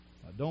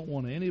don't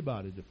want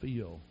anybody to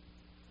feel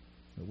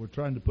that we're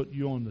trying to put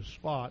you on the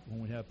spot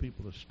when we have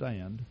people to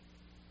stand.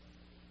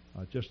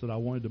 Just that I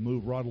wanted to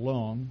move right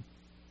along.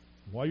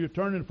 While you're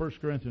turning to 1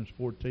 Corinthians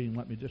 14,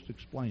 let me just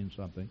explain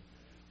something.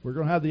 We're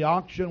going to have the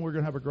auction. We're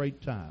going to have a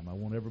great time. I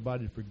want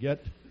everybody to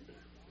forget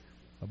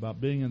about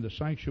being in the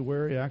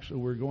sanctuary. Actually,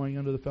 we're going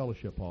into the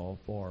fellowship hall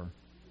for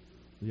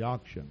the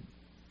auction.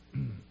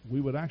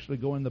 We would actually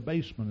go in the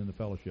basement in the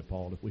fellowship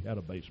hall if we had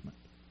a basement.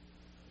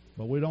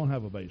 But we don't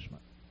have a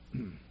basement.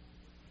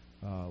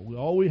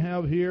 All we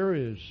have here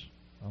is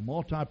a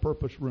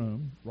multi-purpose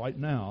room. Right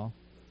now,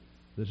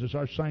 this is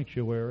our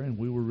sanctuary, and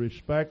we will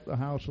respect the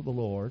house of the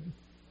Lord,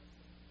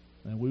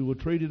 and we will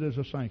treat it as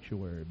a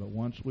sanctuary. But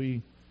once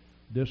we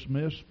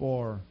dismiss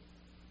for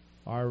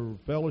our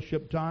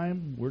fellowship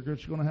time, we're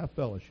just going to have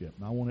fellowship.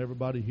 And I want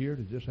everybody here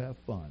to just have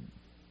fun.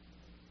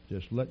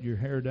 Just let your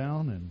hair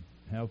down and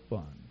have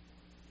fun.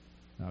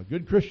 Now,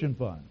 good Christian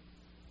fun.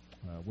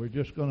 We're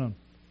just going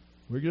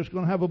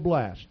to have a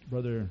blast.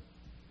 Brother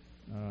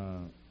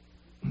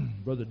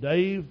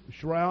Dave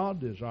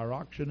Shroud is our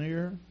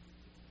auctioneer,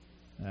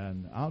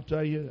 and I'll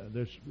tell you,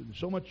 there's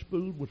so much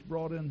food was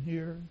brought in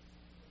here.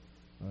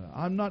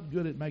 I'm not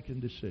good at making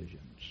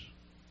decisions.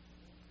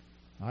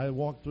 I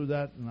walked through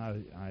that, and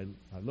I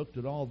looked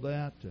at all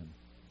that, and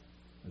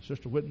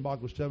Sister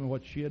Wittenbach was telling me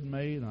what she had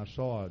made, and I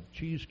saw a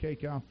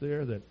cheesecake out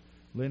there that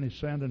Lenny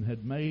Sandin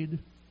had made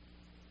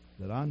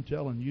that I'm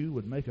telling you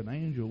would make an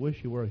angel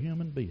wish he were a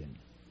human being.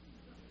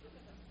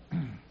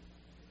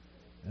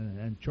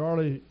 and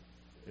Charlie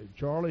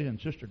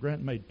and Sister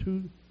Grant made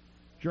 2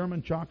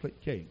 German chocolate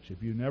cakes.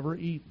 If you've never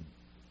eaten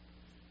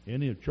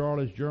any of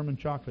Charlie's German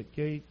chocolate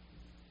cake,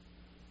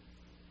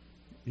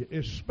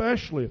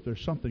 especially if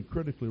there's something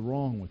critically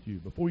wrong with you,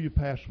 before you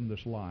pass from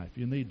this life,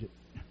 you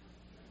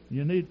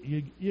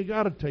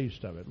got a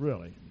taste of it,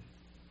 really.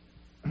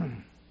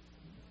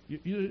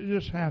 you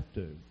just have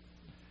to.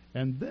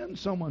 And then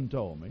someone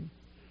told me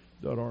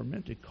that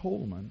Arminty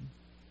Coleman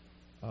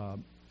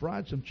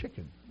fried some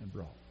chicken and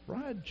brought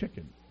fried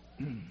chicken.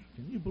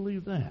 Can you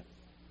believe that?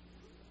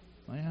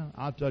 Well,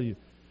 I'll tell you,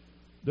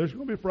 there's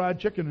going to be fried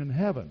chicken in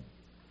heaven.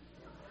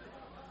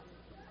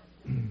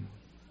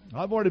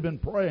 I've already been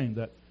praying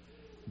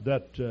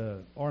that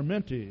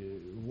Arminty,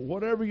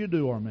 whatever you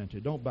do,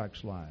 Arminty, don't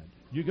backslide.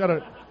 You got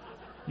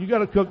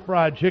to cook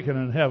fried chicken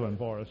in heaven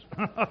for us.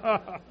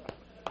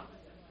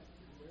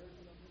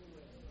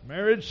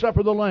 Marriage supper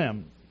of the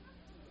Lamb.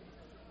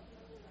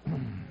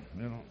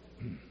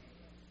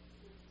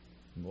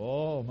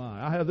 Oh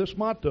my! I have this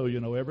motto,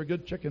 every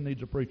good chicken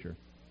needs a preacher.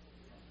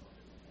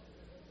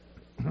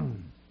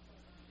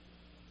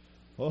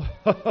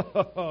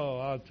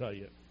 I'll tell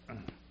you.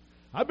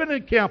 I've been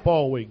in camp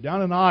all week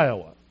down in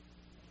Iowa,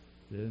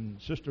 in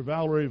Sister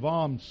Valerie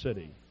Vaughn's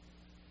city,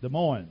 Des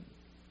Moines.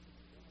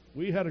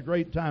 We had a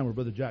great time with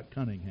Brother Jack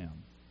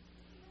Cunningham.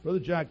 Brother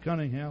Jack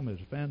Cunningham is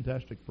a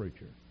fantastic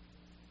preacher.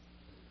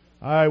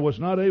 I was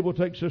not able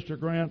to take Sister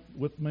Grant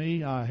with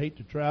me. I hate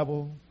to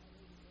travel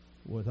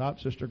without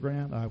Sister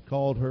Grant. I've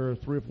called her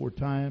 3 or 4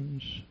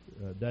 times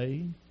a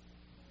day.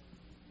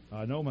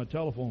 I know my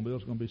telephone bill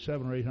is going to be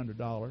 $700 or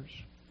 $800.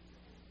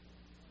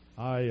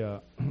 I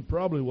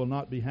probably will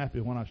not be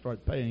happy when I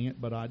start paying it,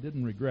 but I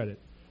didn't regret it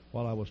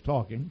while I was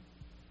talking.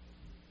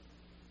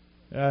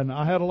 And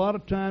I had a lot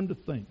of time to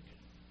think.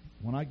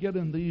 When I get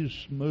in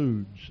these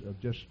moods of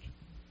just,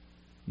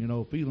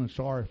 feeling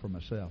sorry for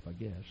myself, I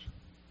guess.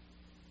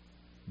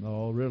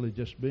 No, really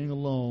just being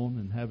alone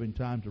and having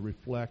time to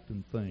reflect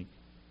and think.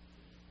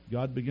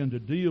 God began to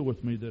deal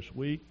with me this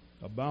week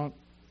about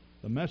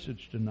the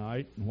message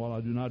tonight, and while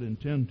I do not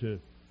intend to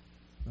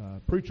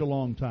preach a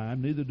long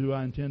time, neither do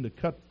I intend to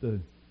cut the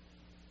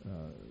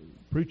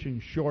preaching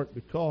short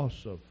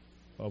because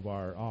of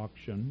our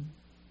auction.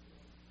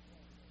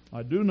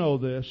 I do know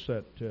this,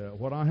 that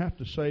what I have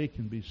to say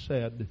can be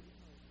said,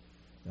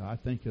 I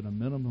think, in a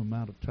minimum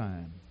amount of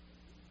time.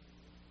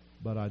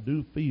 But I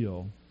do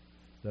feel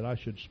that I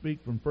should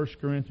speak from 1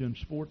 Corinthians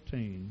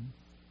 14.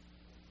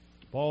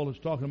 Paul is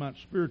talking about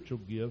spiritual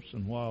gifts,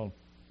 and while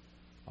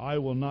I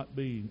will not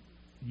be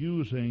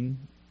using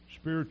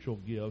spiritual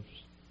gifts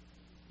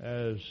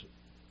as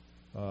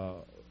a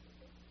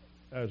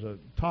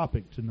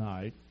topic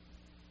tonight,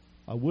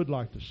 I would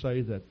like to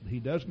say that he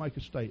does make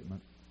a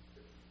statement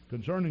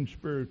concerning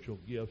spiritual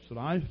gifts that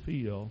I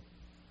feel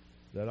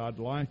that I'd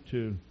like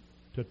to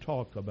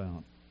talk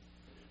about.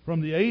 From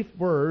the 8th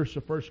verse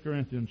of 1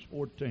 Corinthians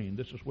 14,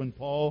 this is when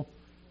Paul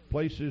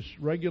places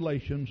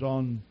regulations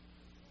on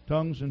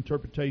tongues,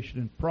 interpretation,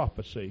 and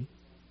prophecy,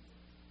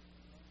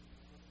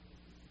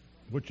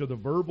 which are the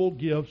verbal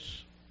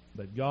gifts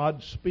that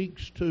God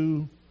speaks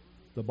to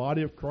the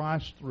body of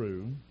Christ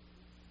through.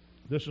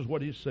 This is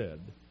what he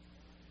said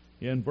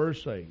in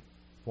verse 8.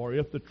 For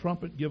if the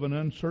trumpet give an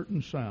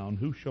uncertain sound,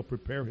 who shall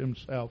prepare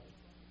himself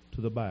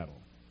to the battle?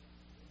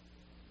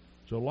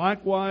 So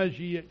likewise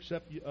ye,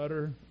 except ye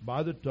utter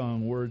by the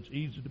tongue words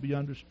easy to be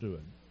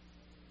understood.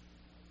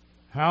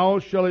 How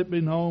shall it be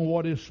known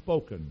what is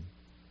spoken?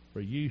 For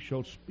ye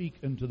shall speak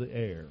into the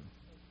air.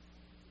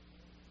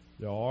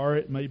 There are,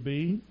 it may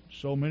be,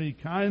 so many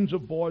kinds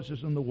of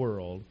voices in the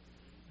world,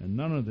 and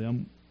none of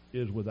them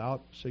is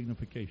without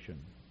signification.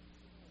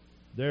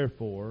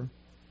 Therefore,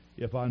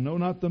 if I know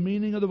not the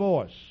meaning of the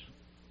voice,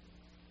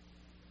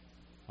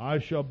 I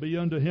shall be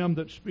unto him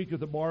that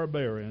speaketh a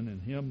barbarian,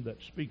 and him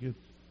that speaketh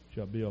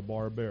shall be a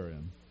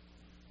barbarian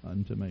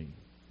unto me.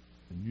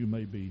 And you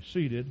may be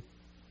seated.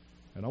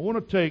 And I want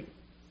to take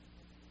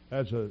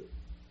as a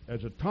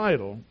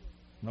title,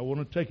 and I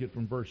want to take it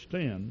from verse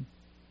 10,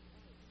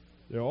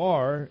 there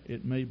are,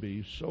 it may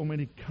be, so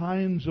many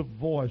kinds of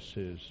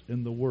voices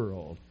in the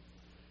world.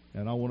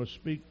 And I want to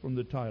speak from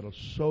the title,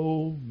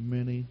 So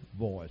Many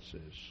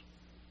Voices.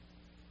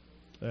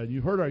 And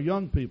you heard our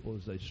young people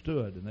as they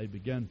stood and they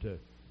began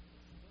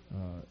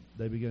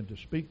to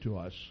speak to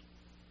us.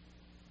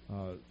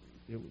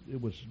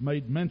 It was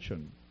made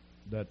mention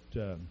that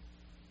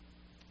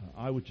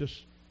I was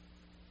just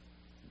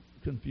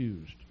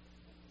confused.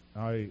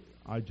 I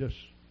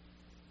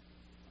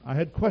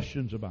had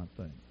questions about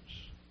things.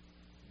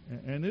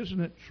 And isn't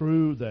it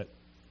true that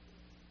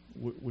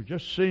we're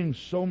just seeing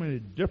so many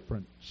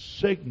different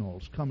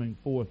signals coming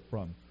forth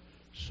from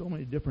so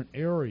many different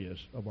areas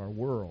of our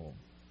world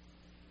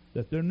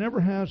that there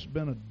never has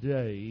been a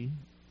day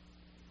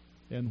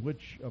in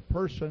which a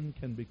person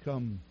can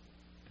become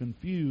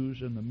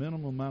confused in the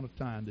minimum amount of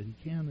time that he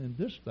can in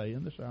this day,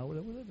 in this hour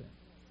that we live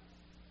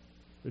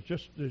in.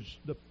 There's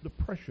the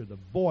pressure, the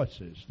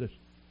voices,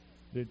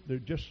 they're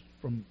just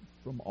from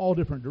all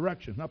different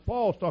directions. Now,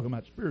 Paul's talking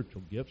about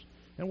spiritual gifts,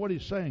 and what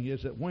he's saying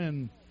is that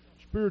when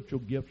spiritual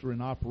gifts are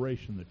in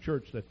operation in the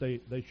church, that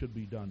they should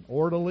be done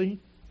orderly.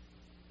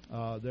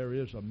 There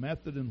is a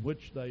method in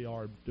which they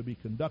are to be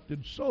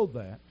conducted so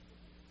that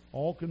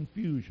all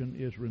confusion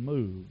is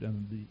removed,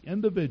 and the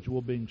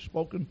individual being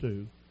spoken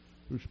to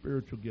through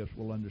spiritual gifts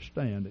will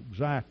understand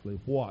exactly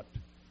what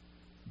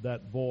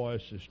that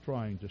voice is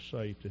trying to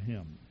say to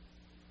him.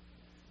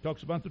 He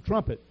talks about the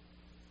trumpet.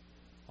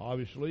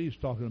 Obviously, he's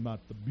talking about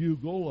the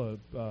bugle,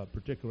 a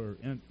particular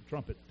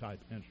trumpet-type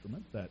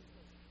instrument that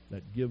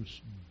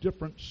gives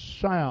different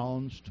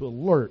sounds to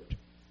alert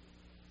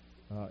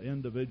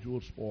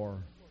individuals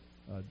for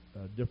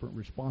different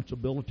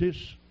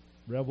responsibilities,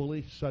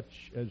 reveille,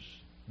 such as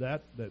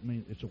that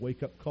means it's a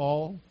wake-up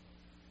call.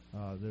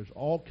 There's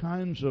all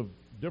kinds of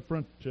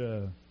different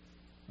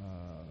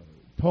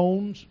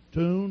tones,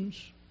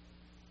 tunes,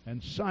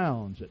 and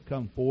sounds that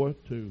come forth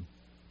to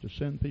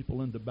send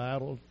people into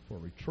battle, for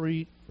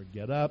retreat, for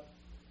get up,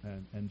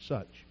 and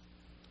such.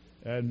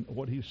 And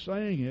what he's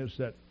saying is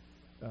that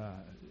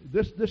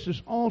this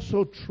is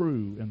also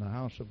true in the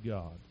house of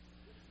God.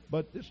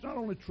 But it's not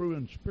only true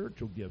in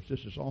spiritual gifts.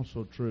 This is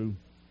also true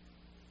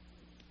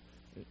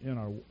in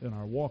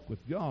our walk with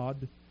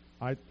God.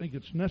 I think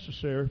it's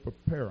necessary for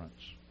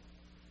parents,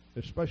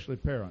 especially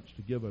parents,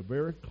 to give a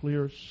very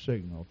clear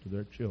signal to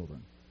their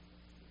children.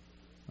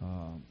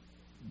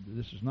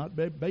 This is not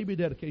baby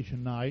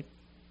dedication night.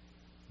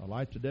 I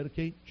like to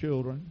dedicate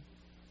children.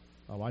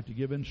 I like to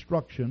give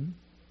instruction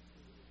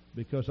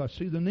because I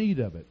see the need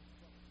of it.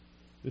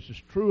 This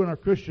is true in our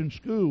Christian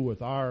school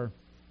with our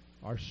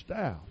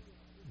staff.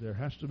 There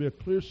has to be a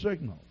clear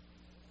signal.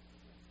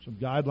 Some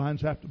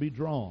guidelines have to be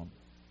drawn.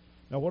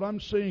 Now, what I'm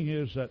seeing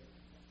is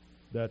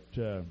that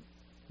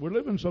we're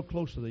living so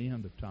close to the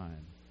end of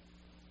time.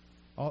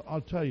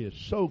 I'll tell you,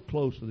 so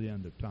close to the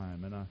end of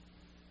time. And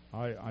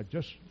I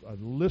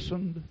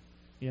listened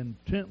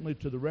intently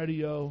to the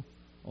radio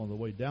on the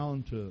way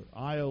down to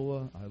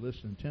Iowa. I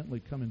listened intently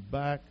coming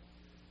back.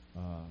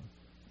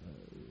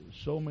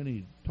 So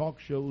many talk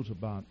shows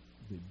about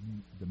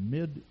the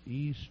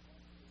Mid-East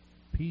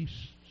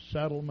peace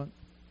settlement.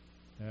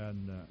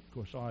 And, of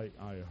course,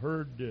 I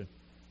heard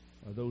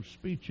those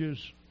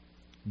speeches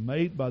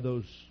made by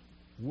those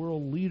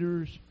world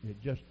leaders.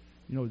 It just,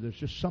 there's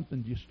just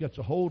something just gets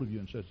a hold of you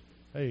and says,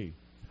 hey,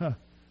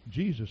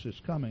 Jesus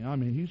is coming. I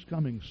mean, he's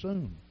coming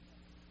soon.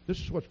 This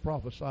is what's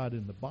prophesied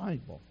in the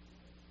Bible.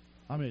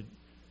 I mean,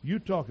 you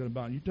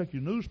take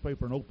your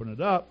newspaper and open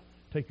it up,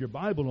 take your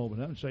Bible and open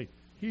it up and say,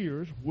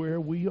 here's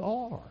where we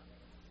are.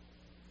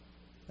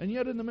 And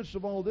yet in the midst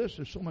of all this,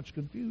 there's so much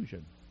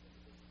confusion.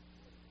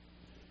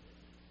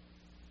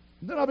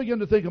 And then I began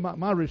to think about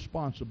my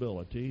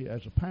responsibility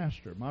as a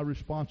pastor, my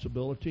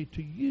responsibility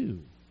to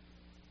you.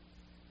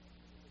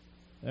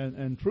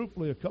 And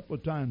truthfully, a couple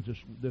of times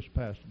this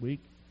past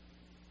week,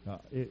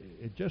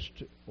 it just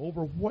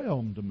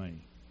overwhelmed me.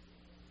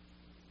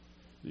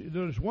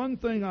 There's one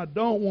thing I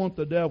don't want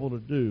the devil to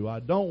do. I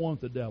don't want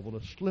the devil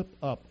to slip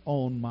up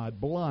on my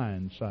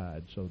blind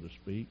side, so to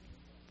speak,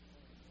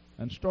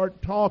 and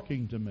start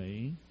talking to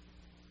me,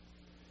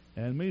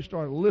 and me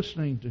start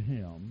listening to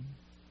him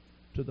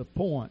to the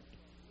point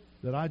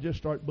that I just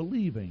start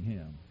believing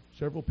him.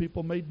 Several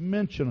people made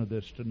mention of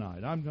this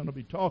tonight. I'm going to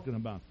be talking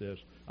about this.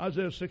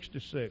 Isaiah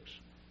 66,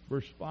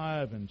 verse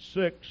 5 and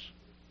 6.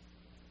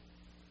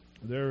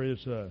 There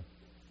is a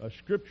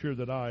scripture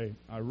that I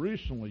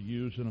recently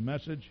used in a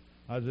message,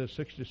 Isaiah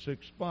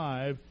 66,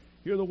 5.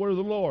 Hear the word of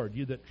the Lord,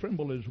 ye that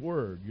tremble his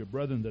word, your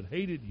brethren that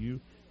hated you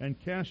and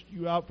cast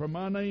you out for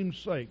my name's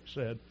sake,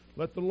 said,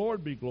 let the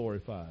Lord be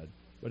glorified.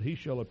 But he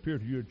shall appear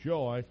to your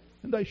joy,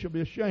 and they shall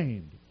be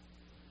ashamed.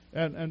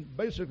 And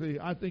basically,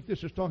 I think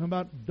this is talking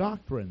about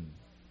doctrine.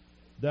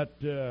 That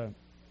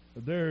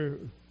there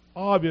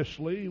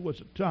obviously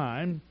was a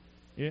time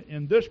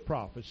in this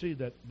prophecy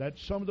that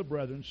some of the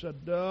brethren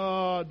said,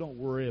 don't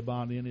worry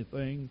about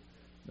anything.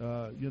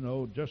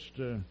 Just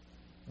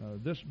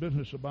this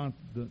business about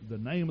the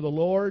name of the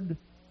Lord.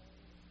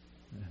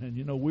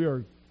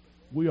 And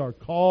we are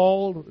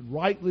called,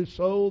 rightly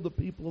so, the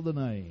people of the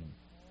name,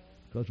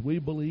 because we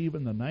believe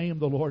in the name of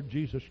the Lord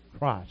Jesus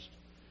Christ,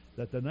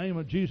 that the name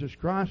of Jesus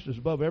Christ is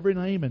above every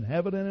name in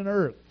heaven and in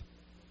earth.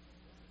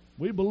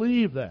 We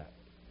believe that.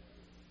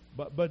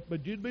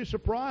 But you'd be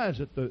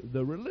surprised at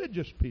the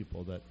religious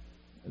people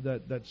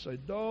that say,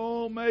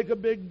 don't make a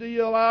big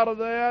deal out of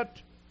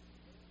that.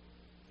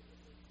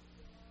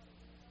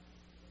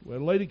 Well,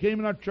 a lady came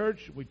in our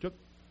church. We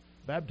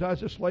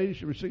baptized this lady.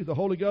 She received the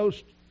Holy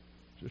Ghost.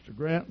 Sister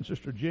Grant and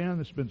Sister Jen,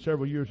 this has been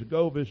several years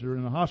ago, visited her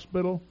in the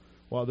hospital.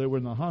 While they were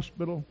in the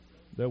hospital,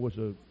 there was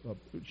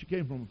she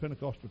came from a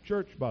Pentecostal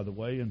church, by the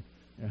way,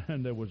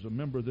 and there was a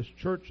member of this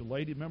church, a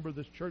lady member of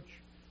this church,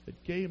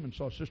 that came and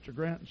saw Sister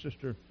Grant and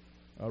Sister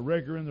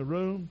Reger in the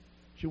room.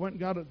 She went and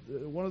got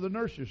one of the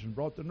nurses and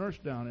brought the nurse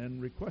down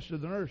and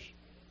requested the nurse,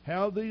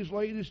 have these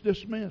ladies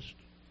dismissed.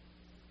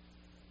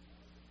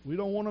 We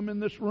don't want them in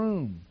this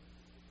room.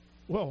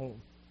 Well,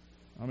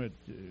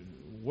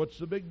 what's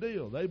the big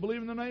deal? They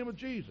believe in the name of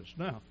Jesus.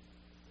 Now,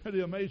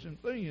 the amazing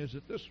thing is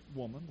that this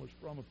woman was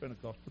from a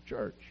Pentecostal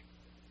church.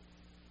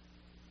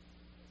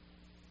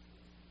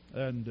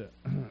 And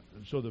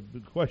so the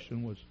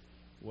question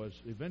was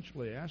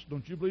eventually asked,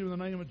 don't you believe in the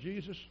name of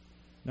Jesus?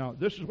 Now,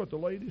 this is what the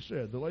lady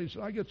said. The lady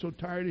said, I get so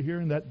tired of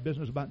hearing that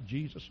business about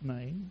Jesus'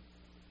 name.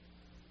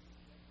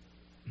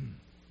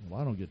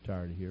 Well, I don't get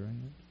tired of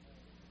hearing it.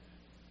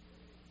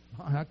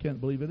 I can't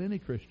believe that any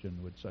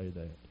Christian would say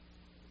that.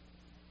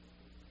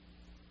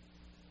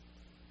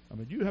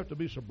 You have to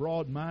be so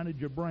broad-minded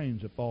your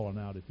brains have fallen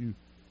out if you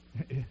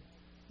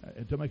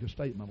to make a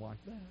statement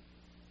like that.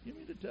 You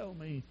mean to tell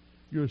me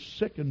you're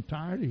sick and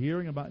tired of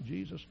hearing about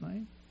Jesus'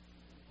 name?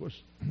 Of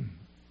course,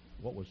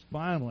 what was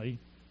finally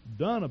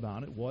done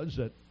about it was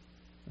that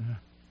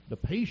the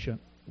patient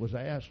was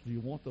asked, do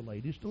you want the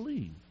ladies to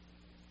leave?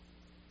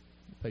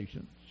 The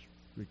patient's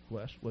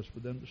request was for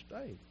them to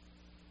stay.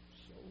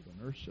 So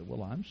the nurse said,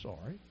 well, I'm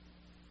sorry.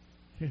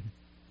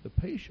 The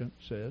patient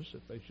says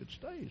that they should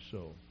stay,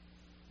 so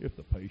if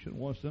the patient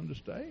wants them to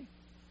stay,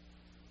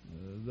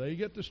 they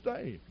get to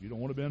stay. If you don't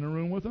want to be in the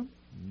room with them,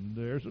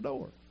 there's the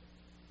door.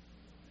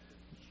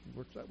 It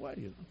works that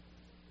way,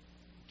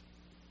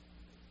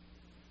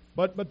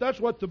 But that's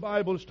what the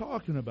Bible is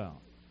talking about.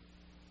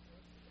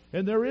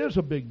 And there is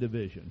a big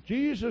division.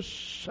 Jesus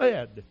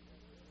said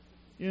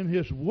in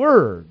His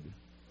Word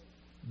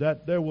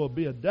that there will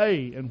be a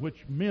day in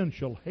which men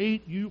shall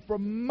hate you for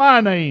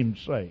my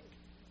name's sake.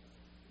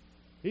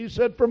 He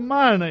said, for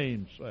my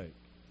name's sake.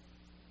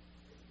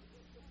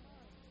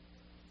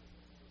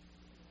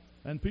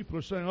 And people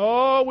are saying,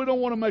 oh, we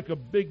don't want to make a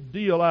big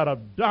deal out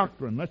of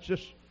doctrine. Let's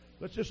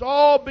just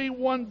all be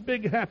one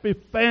big happy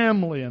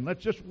family, and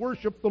let's just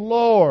worship the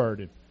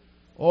Lord.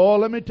 Oh,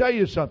 let me tell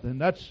you something.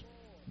 That's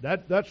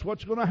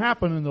what's going to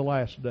happen in the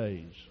last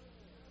days.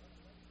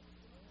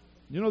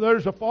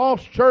 There's a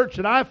false church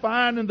that I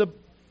find in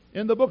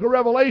the book of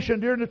Revelation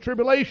during the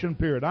tribulation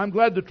period. I'm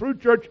glad the true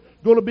church is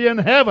going to be in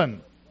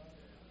heaven,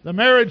 the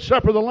marriage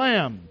supper of the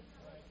Lamb.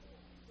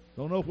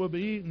 Don't know if we'll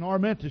be eating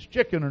Armentis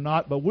chicken or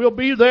not, but we'll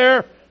be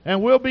there,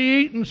 and we'll be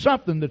eating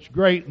something that's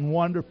great and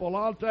wonderful,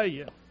 I'll tell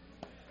you.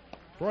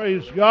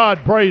 Praise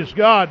God, praise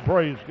God,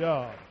 praise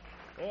God.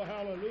 Oh,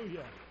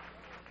 hallelujah.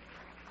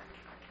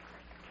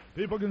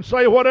 People can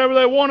say whatever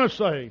they want to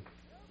say,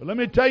 but let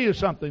me tell you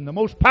something. The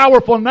most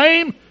powerful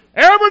name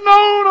ever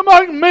known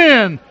among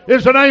men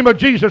is the name of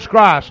Jesus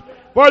Christ.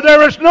 For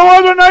there is no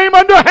other name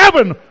under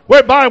heaven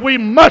whereby we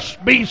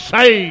must be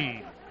saved.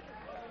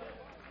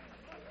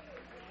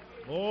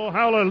 Oh,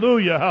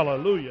 hallelujah,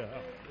 hallelujah,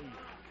 hallelujah.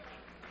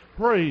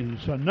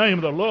 Praise the name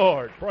of the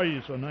Lord.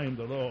 Praise the name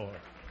of the Lord.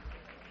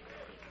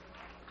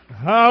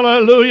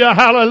 Hallelujah,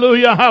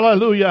 hallelujah,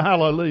 hallelujah,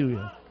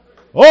 hallelujah.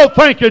 Oh,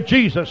 thank you,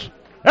 Jesus.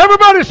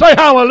 Everybody say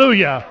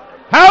hallelujah.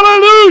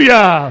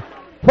 Hallelujah.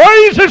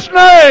 Praise His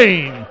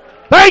name.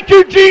 Thank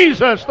you,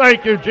 Jesus.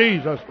 Thank you,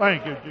 Jesus.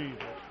 Thank you,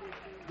 Jesus.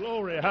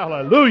 Glory,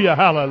 hallelujah,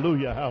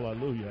 hallelujah,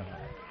 hallelujah.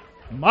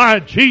 My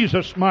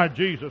Jesus, my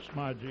Jesus,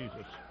 my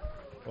Jesus.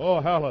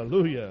 Oh,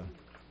 hallelujah.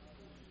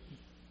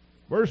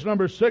 Verse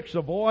number 6,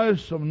 a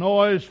voice of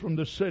noise from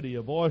the city,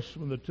 a voice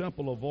from the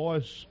temple, a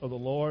voice of the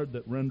Lord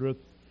that rendereth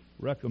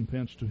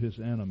recompense to His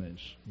enemies.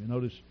 You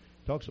notice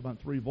it talks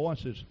about three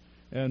voices.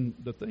 And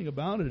the thing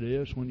about it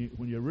is, when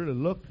you really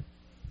look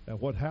at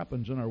what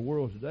happens in our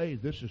world today,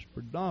 this is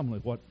predominantly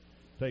what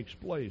takes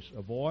place.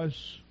 A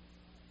voice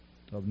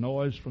of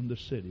noise from the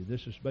city.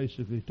 This is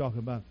basically talking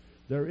about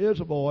there is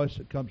a voice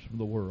that comes from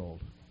the world.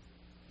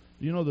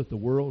 Do you know that the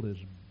world is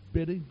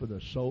bidding for the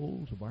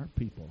souls of our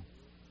people?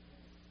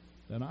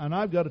 And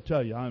I've got to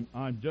tell you,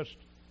 I'm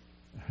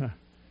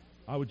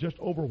I was just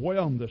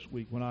overwhelmed this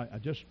week when I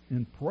just,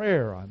 in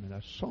prayer, I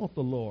sought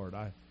the Lord.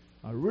 I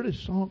really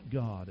sought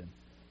God.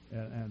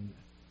 And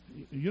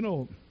you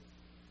know,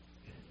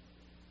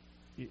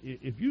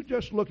 if you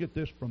just look at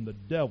this from the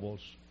devil's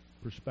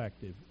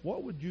perspective,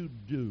 what would you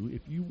do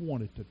if you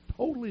wanted to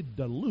totally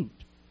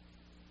dilute,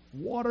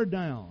 water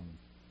down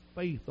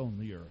faith on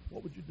the earth?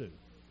 What would you do?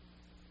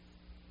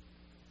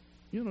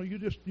 You know, you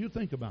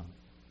think about it.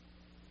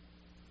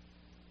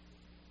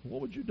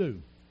 What would you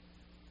do?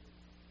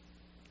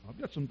 I've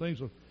got some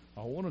things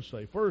I want to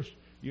say. First,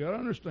 you got to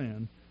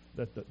understand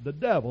that the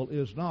devil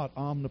is not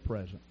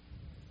omnipresent.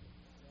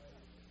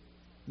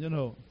 You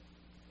know,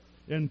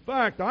 in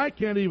fact, I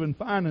can't even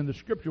find in the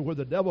Scripture where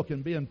the devil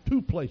can be in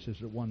two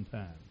places at one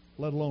time,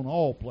 let alone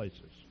all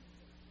places.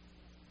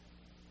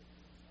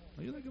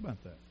 Now, you think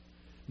about that.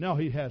 Now,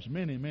 he has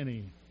many,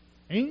 many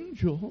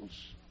angels,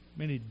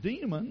 many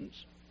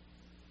demons,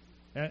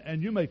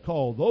 and you may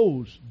call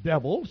those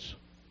devils.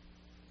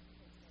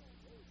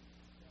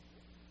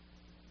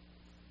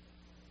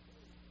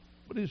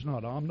 But he's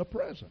not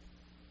omnipresent.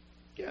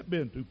 Can't be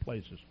in two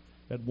places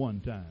at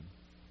one time.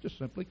 Just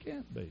simply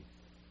can't be.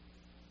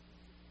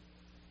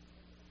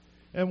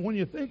 And when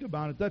you think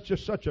about it, that's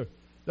such a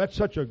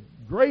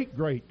great,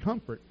 great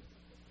comfort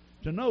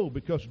to know,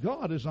 because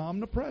God is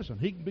omnipresent.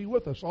 He can be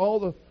with us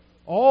all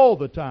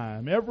the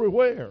time,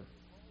 everywhere.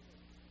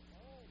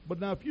 But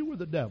now, if you were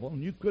the devil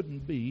and you could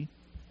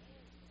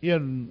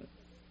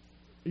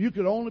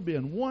only be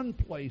in one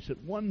place at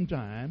one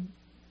time,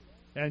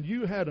 and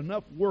you had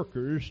enough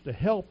workers to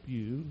help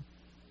you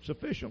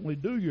sufficiently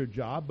do your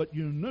job, but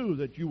you knew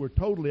that you were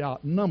totally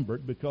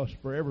outnumbered, because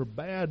for every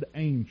bad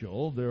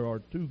angel there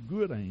are two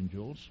good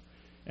angels,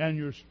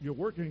 and you're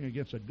working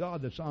against a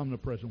God that's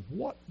omnipresent,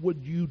 what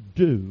would you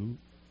do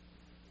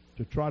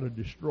to try to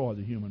destroy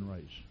the human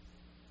race?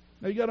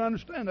 Now, you got to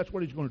understand that's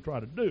what he's going to try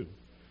to do.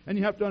 And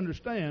you have to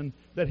understand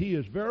that he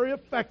is very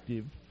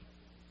effective.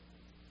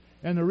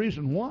 And the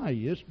reason why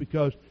is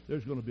because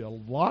there's going to be a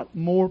lot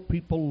more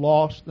people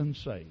lost than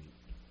saved.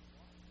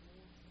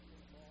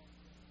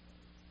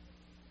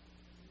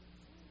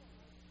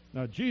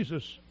 Now,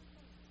 Jesus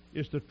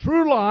is the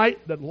true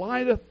light that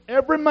lighteth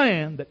every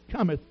man that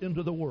cometh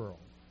into the world.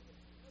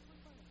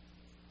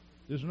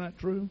 Isn't that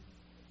true?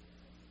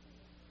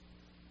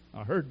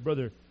 I heard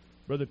Brother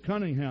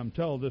Cunningham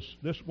tell this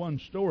one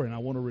story, and I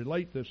want to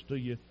relate this to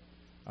you.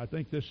 I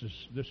think this is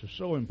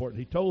so important.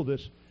 He told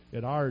this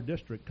at our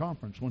district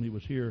conference when he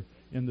was here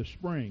in the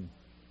spring.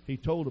 He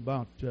told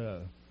about,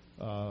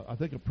 I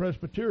think, a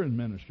Presbyterian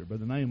minister by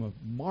the name of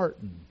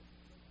Martin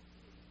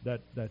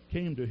that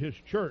came to his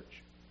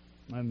church.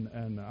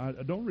 And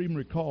I don't even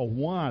recall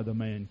why the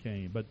man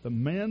came, but the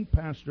man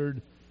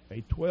pastored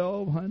a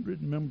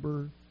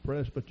 1,200-member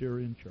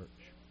Presbyterian church.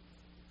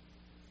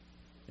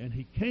 And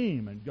he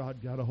came, and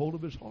God got a hold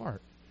of his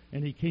heart.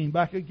 And he came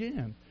back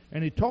again.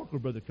 And he talked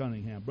with Brother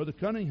Cunningham. Brother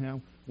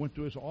Cunningham went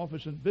to his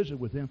office and visited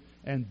with him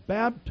and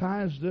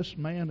baptized this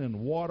man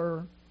in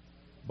water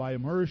by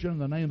immersion in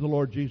the name of the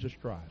Lord Jesus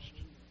Christ.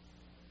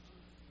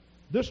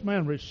 This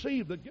man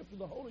received the gift of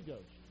the Holy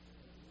Ghost.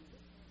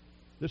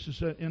 This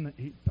is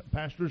he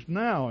pastors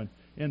now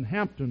in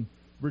Hampton,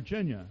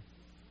 Virginia.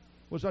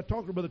 Was I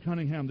talking to Brother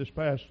Cunningham this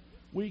past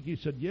week? He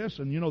said, yes,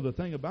 and you know the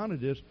thing about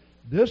it is,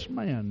 this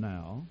man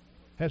now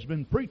has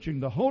been preaching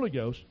the Holy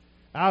Ghost.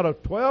 Out of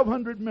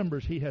 1,200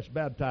 members, he has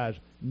baptized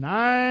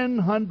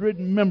 900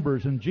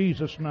 members in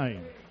Jesus'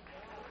 name.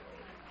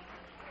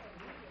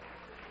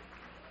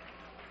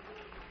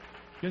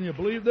 Can you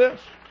believe this?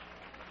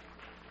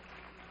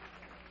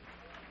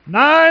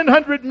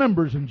 900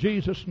 members in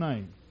Jesus'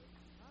 name.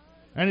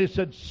 And he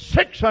said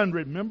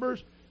 600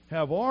 members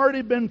have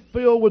already been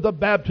filled with the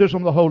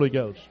baptism of the Holy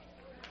Ghost.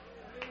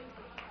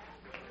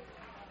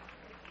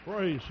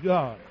 Praise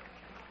God.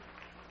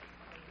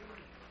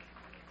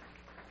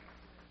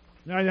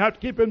 Now, you have to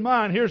keep in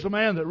mind, here's a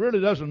man that really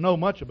doesn't know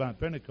much about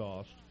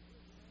Pentecost.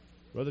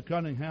 Brother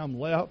Cunningham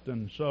left,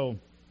 and so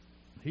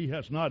he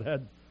has not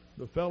had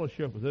the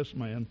fellowship with this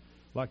man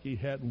like he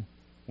had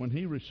when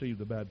he received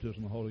the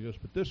baptism of the Holy Ghost.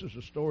 But this is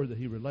a story that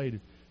he related.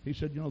 He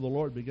said, the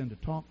Lord began to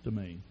talk to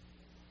me.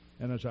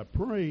 And as I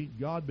prayed,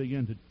 God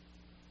began to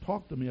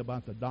talk to me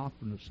about the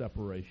doctrine of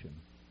separation.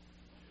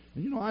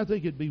 And I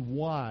think it'd be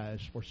wise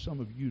for some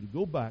of you to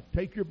go back,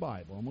 take your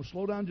Bible. I'm going to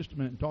slow down just a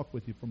minute and talk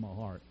with you from my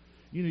heart.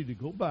 You need to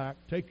go back,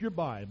 take your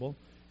Bible,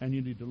 and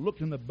you need to look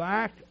in the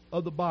back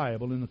of the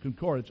Bible in the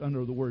concordance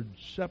under the word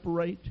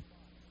separate.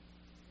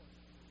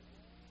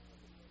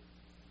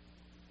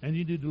 And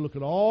you need to look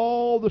at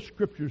all the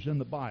scriptures in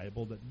the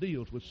Bible that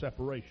deals with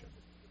separation.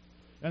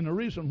 And the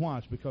reason why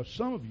is because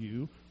some of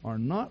you are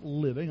not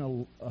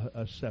living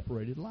a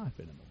separated life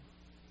anymore.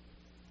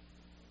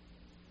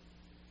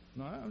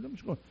 No,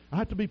 I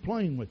have to be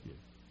plain with you.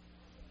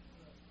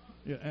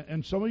 Yeah,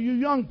 and some of you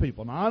young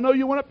people. Now, I know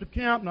you went up to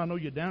camp, and I know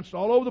you danced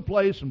all over the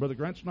place, and Brother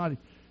Grant's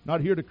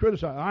not here to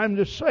criticize. I'm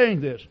just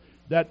saying this,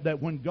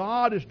 that when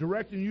God is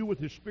directing you with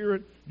His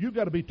Spirit, you've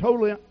got to be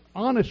totally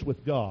honest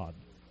with God.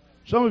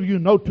 Some of you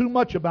know too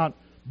much about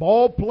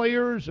ball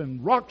players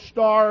and rock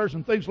stars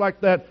and things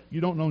like that,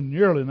 you don't know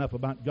nearly enough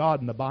about God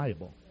and the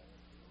Bible.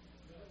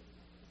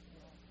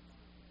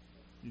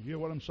 You hear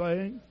what I'm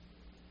saying?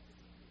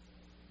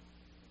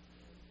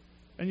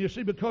 And you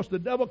see, because the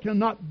devil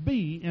cannot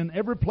be in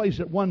every place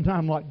at one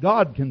time like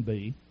God can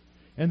be,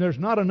 and there's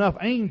not enough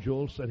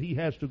angels that he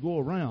has to go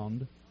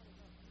around,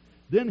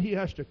 then he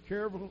has to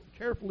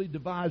carefully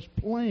devise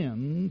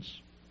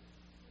plans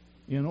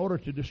in order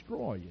to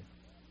destroy you.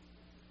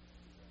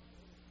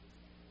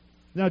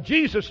 Now,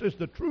 Jesus is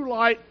the true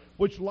light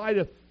which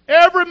lighteth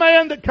every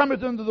man that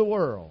cometh into the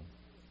world.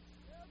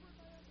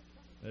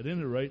 At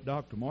any rate,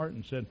 Dr.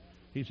 Martin said,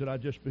 I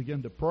just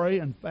began to pray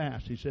and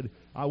fast. He said,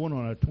 I went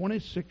on a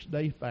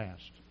 26-day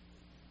fast.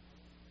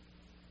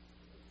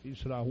 He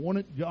said, I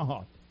wanted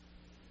God.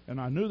 And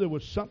I knew there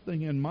was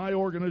something in my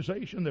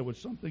organization, there was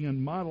something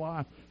in my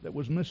life that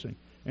was missing.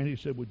 And he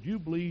said, would you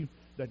believe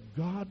that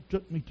God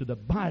took me to the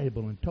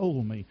Bible and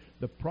told me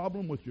the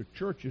problem with your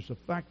church is the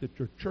fact that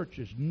your church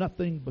is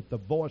nothing but the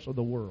voice of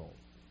the world.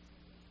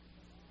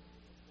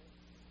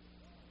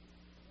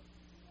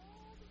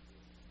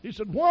 He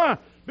said, why?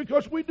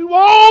 Because we do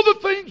all the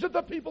things that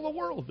the people of the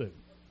world do.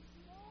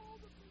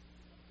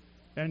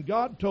 And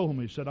God told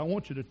me, he said, I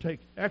want you to take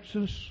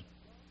Exodus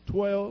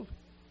 12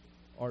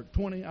 or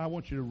 20. I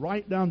want you to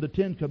write down the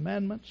 10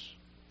 Commandments.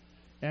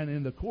 And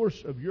in the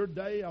course of your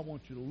day, I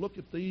want you to look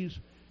at these,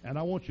 and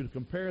I want you to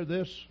compare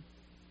this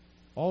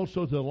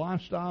also to the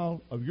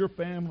lifestyle of your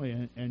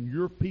family and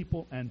your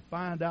people, and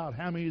find out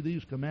how many of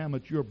these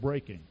commandments you're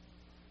breaking.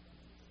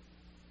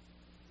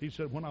 He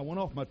said, when I went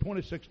off my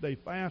 26-day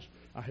fast,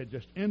 I had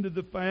just ended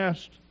the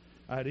fast.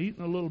 I had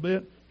eaten a little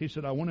bit. He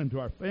said, I went into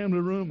our family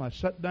room. I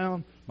sat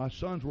down. My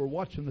sons were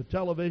watching the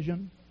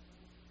television.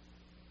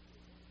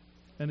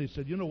 And he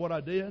said, you know what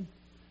I did?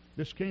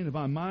 This came to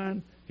my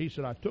mind. He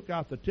said, I took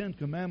out the 10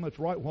 Commandments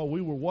right while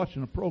we were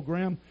watching a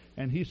program.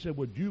 And he said,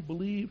 would you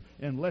believe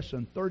in less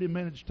than 30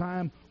 minutes'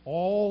 time,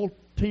 all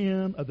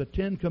 10 of the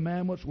 10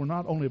 Commandments were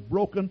not only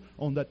broken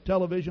on that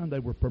television, they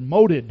were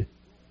promoted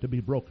to be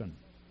broken.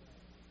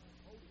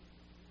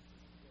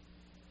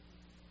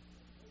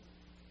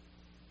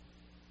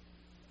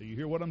 Do you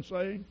hear what I'm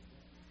saying?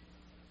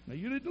 Now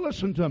you need to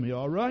listen to me,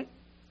 all right?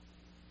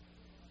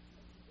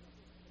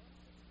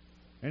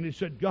 And he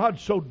said, God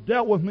so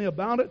dealt with me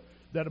about it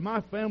that my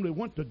family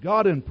went to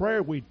God in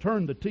prayer. We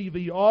turned the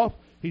TV off.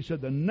 He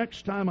said, the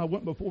next time I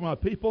went before my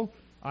people,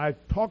 I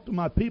talked to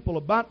my people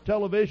about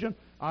television.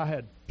 I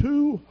had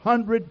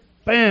 200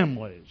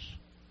 families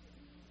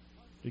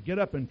to get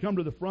up and come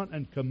to the front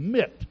and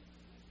commit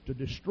to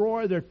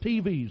destroy their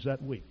TVs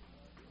that week.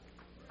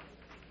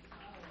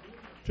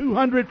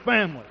 200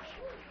 families.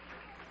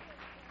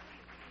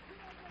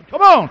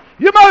 Come on,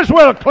 you might as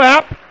well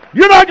clap.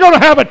 You're not going to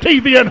have a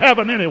TV in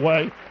heaven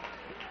anyway.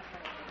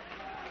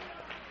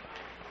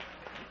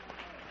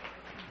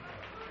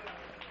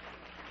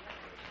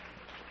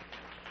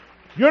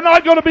 You're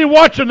not going to be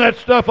watching that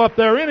stuff up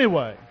there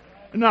anyway.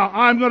 Now,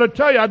 I'm going to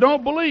tell you, I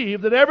don't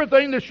believe that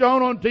everything that's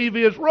shown on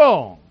TV is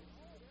wrong.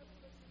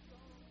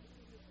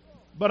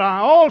 But I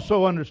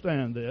also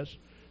understand this,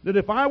 that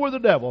if I were the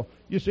devil,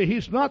 you see,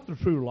 he's not the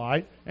true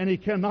light, and he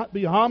cannot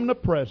be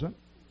omnipresent.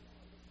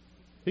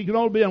 He can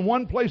only be in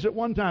one place at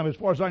one time, as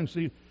far as I can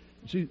see.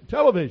 See,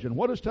 television,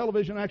 what does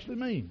television actually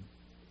mean?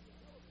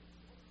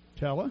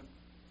 Tele?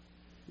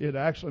 It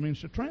actually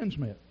means to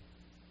transmit.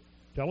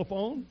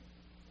 Telephone?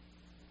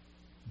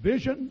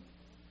 Vision?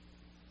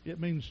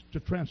 It means to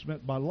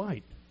transmit by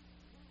light.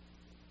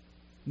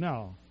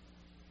 Now,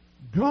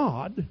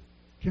 God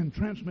can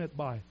transmit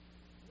by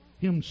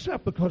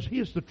himself because he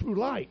is the true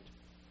light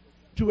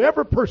to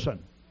every person.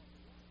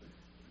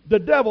 The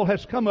devil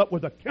has come up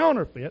with a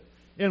counterfeit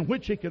in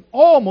which he can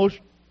almost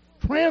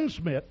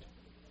transmit,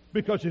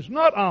 because he's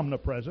not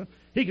omnipresent,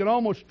 he can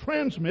almost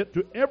transmit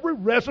to every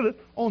resident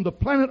on the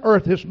planet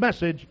Earth his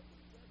message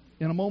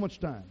in a moment's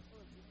time.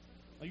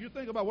 Now you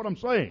think about what I'm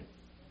saying.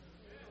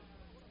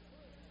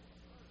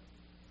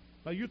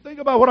 Now you think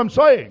about what I'm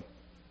saying.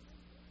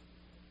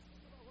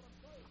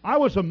 I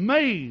was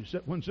amazed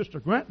that when Sister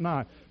Grant and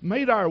I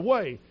made our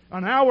way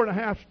an hour and a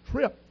half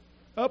trip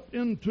up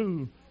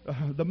into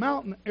the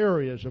mountain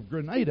areas of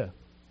Grenada.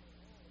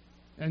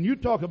 And you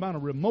talk about a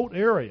remote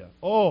area.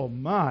 Oh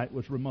my, it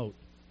was remote.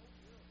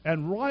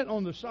 And right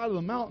on the side of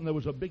the mountain there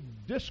was a big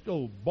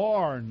disco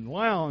bar and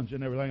lounge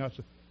and everything. I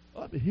said,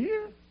 up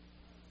here?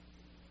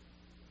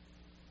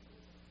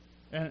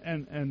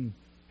 And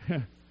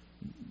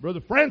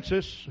Brother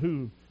Francis,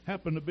 who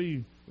happened to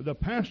be the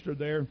pastor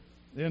there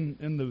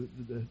in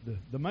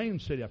the main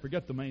city, I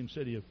forget the main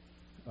city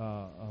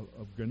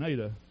of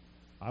Grenada.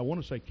 I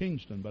want to say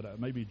Kingston, but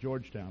maybe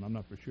Georgetown. I'm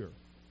not for sure.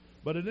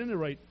 But at any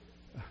rate,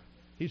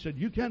 he said,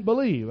 you can't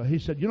believe. He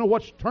said, you know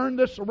what's turned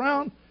this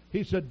around?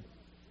 He said,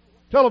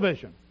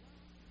 television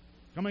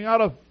coming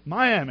out of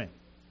Miami.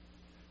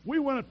 We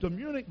went up to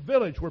Munich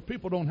Village where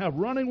people don't have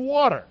running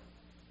water,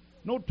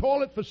 no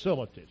toilet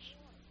facilities.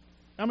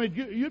 I mean,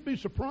 you'd be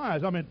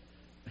surprised. I mean,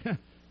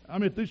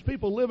 if these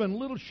people live in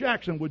little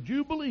shacks, and would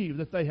you believe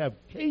that they have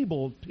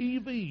cable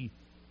TV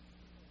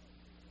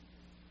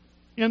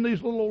in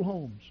these little old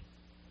homes.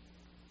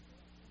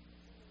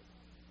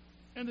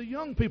 And the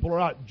young people are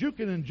out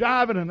juking and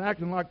jiving and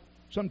acting like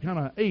some kind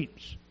of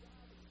apes.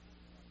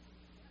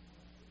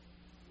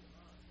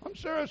 I'm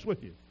serious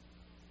with you.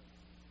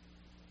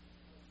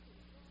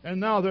 And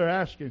now they're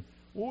asking,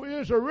 well,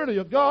 is there really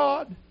a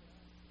God?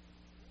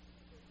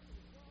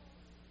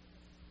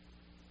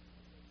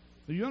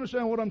 Do you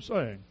understand what I'm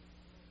saying?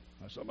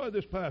 Now, somebody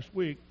this past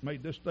week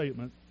made this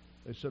statement.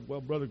 They said, well,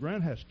 Brother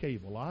Grant has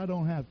cable. I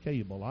don't have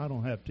cable. I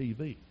don't have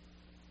TV.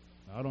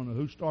 I don't know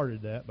who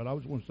started that, but I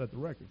just want to set the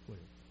record clear.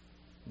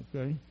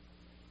 Okay?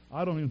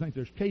 I don't even think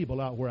there's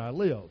cable out where I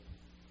live.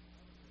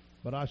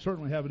 But I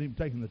certainly haven't even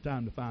taken the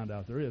time to find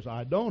out there is.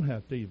 I don't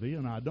have TV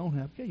and I don't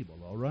have cable,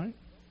 all right?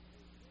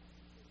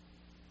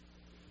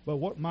 But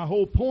what my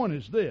whole point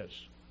is this,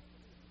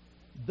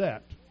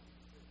 that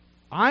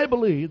I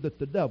believe that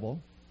the devil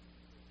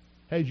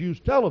has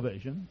used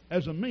television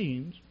as a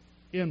means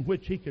in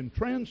which he can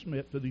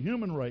transmit to the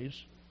human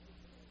race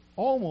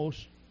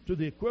almost to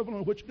the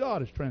equivalent of which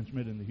God is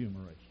transmitting the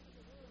human race.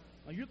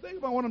 Now you think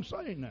about what I'm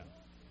saying now.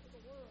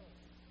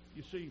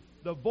 You see,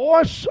 the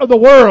voice of the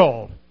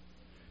world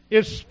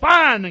is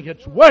finding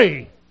its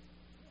way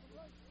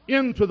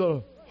into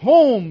the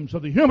homes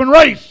of the human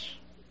race.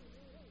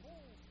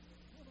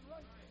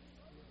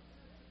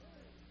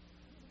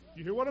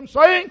 You hear what I'm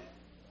saying?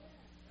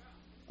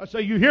 I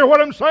say, you hear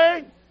what I'm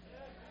saying?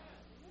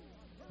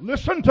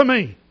 Listen to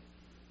me.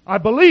 I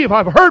believe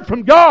I've heard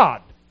from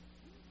God.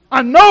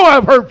 I know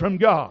I've heard from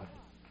God.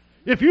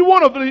 If you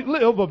want to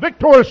live a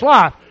victorious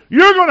life,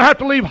 you're going to have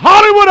to leave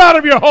Hollywood out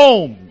of your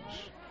homes.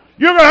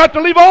 You're going to have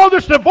to leave all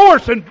this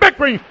divorce and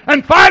bickering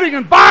and fighting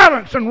and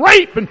violence and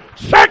rape and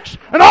sex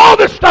and all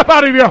this stuff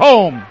out of your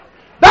home.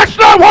 That's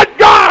not what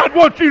God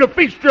wants you to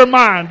feast your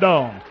mind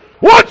on.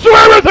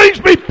 Whatsoever things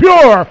be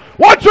pure,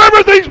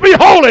 whatsoever things be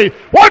holy,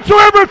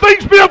 whatsoever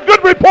things be of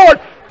good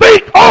report,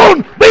 think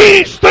on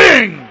these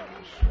things.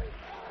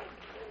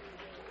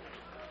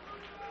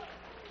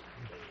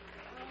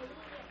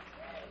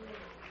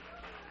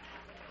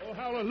 Oh,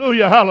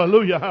 hallelujah,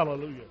 hallelujah,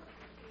 hallelujah.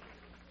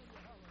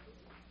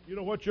 You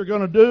know what you're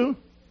going to do?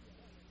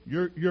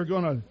 You're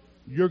going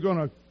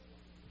to,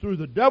 through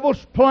the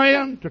devil's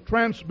plan to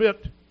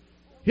transmit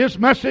his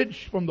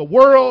message from the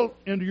world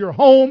into your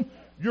home,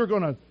 you're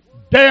going to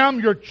damn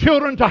your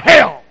children to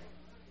hell.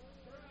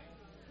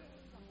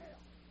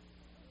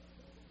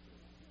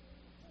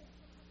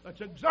 That's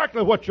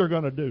exactly what you're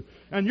going to do.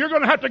 And you're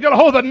going to have to get a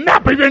hold of the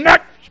nape of your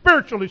neck,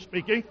 spiritually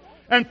speaking,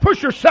 and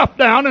push yourself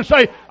down and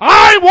say,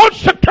 I want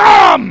to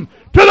come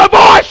to the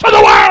voice of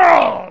the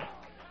world.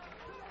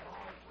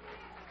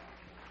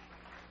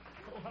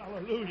 Oh,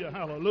 hallelujah,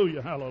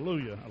 hallelujah,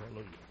 hallelujah,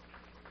 hallelujah.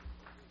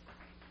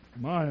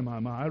 My.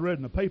 I read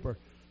in the paper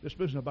this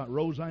business about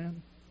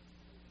Roseanne.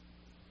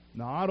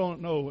 Now, I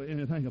don't know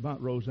anything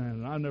about Roseanne,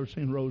 and I've never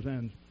seen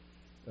Roseanne's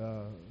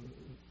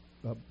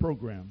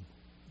program.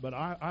 But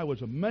I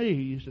was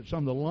amazed at some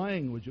of the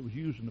language that was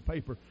used in the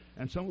paper,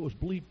 and some of it was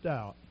bleeped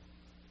out.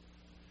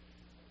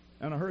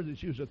 And I heard that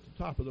she was at the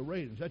top of the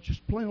ratings. That's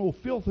just plain old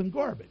filth and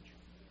garbage.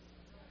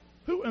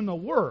 Who in the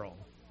world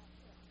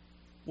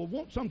will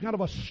want some kind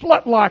of a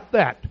slut like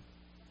that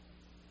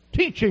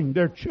teaching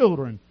their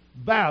children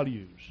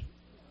values?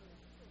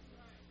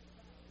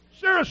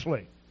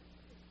 Seriously.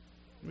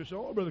 You say,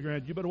 oh, Brother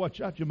Grant, you better watch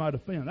out, you might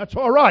offend. That's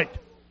all right.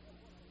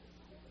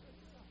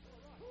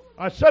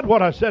 I said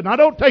what I said, and I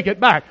don't take it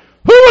back.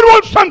 Who would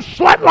want some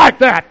slut like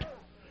that,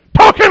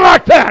 talking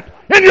like that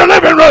in your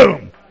living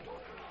room,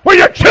 where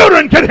your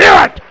children can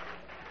hear it?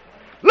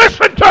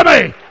 Listen to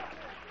me.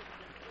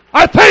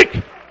 I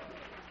think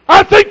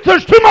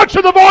there's too much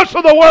of the voice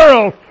of the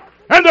world,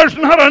 and there's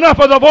not enough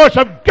of the voice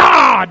of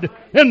God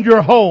in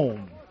your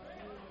home.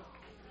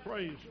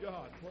 Praise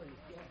God. Praise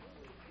God.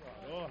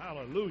 Oh,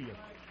 hallelujah.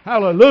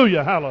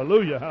 Hallelujah,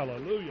 hallelujah,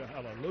 hallelujah,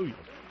 hallelujah.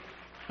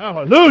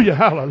 Hallelujah,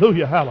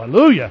 hallelujah,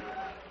 hallelujah.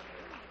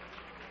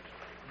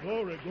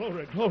 Glory,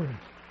 glory, glory.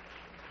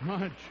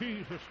 My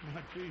Jesus,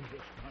 my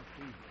Jesus, my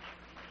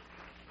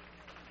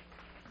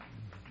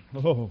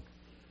Jesus. Oh,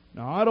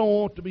 now I don't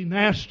want to be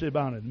nasty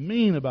about it,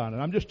 mean about it.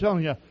 I'm just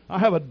telling you, I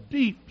have a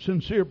deep,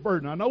 sincere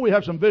burden. I know we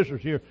have some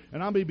visitors here,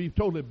 and I may be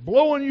totally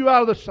blowing you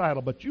out of the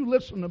saddle, but you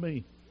listen to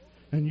me.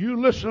 And you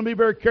listen to me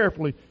very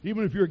carefully,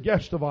 even if you're a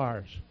guest of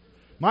ours.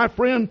 My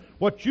friend,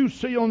 what you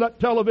see on that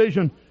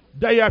television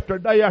day after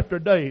day after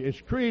day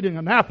is creating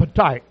an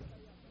appetite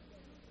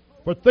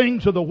for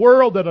things of the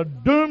world that will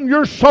doom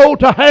your soul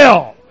to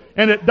hell.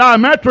 And it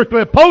diametrically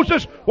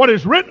opposes what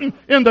is written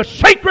in the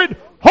sacred,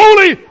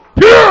 holy,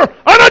 pure,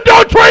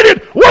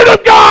 unadulterated Word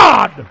of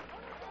God.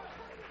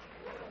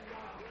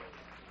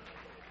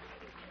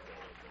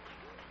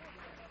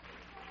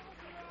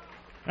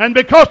 And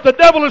because the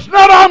devil is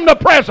not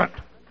omnipresent,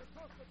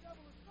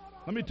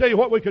 let me tell you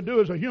what we could do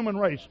as a human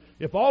race.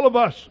 If all of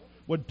us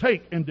would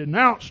take and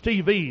denounce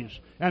TVs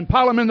and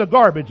pile them in the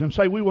garbage and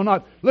say we will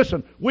not,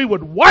 listen, we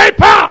would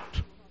wipe out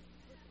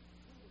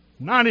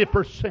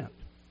 90%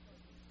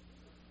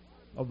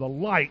 of the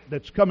light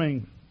that's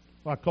coming.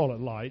 I call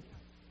it light.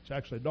 It's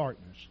actually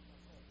darkness.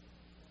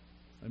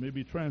 They may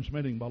be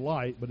transmitting by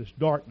light, but it's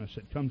darkness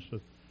that comes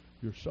to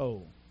your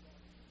soul.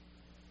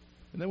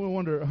 And then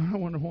I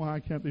wonder why I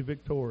can't be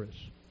victorious.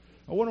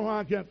 I wonder why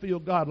I can't feel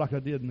God like I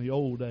did in the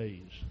old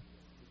days.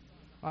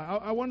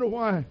 I wonder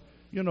why,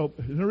 the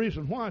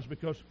reason why is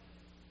because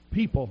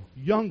people,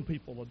 young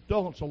people,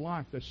 adults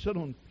alike, they sit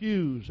on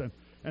pews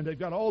and they've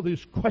got all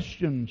these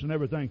questions and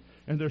everything,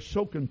 and they're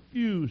so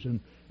confused and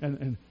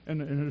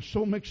they're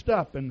so mixed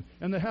up, and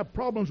they have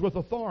problems with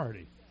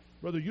authority.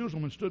 Brother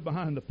Uselman stood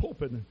behind the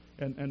pulpit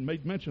and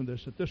made mention of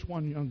this, that this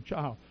one young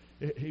child,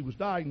 he was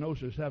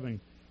diagnosed as having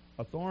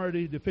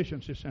authority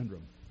deficiency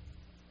syndrome.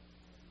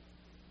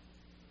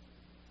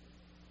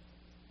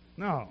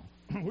 Now,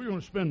 we're going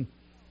to spend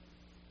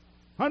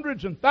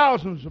hundreds and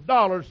thousands of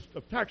dollars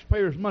of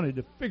taxpayers' money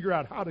to figure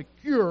out how to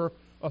cure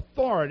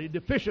authority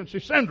deficiency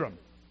syndrome.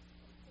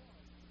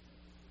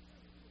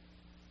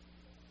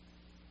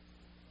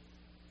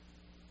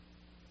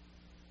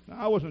 Now,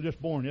 I wasn't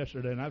just born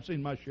yesterday, and I've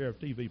seen my share of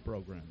TV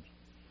programs.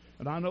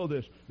 And I know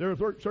this. There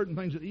are certain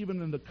things that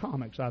even in the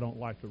comics I don't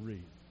like to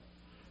read.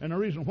 And the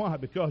reason why,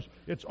 because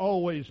it's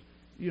always,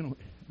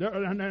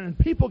 and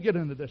people get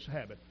into this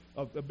habit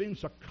of being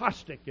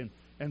sarcastic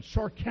and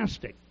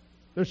sarcastic.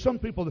 There's some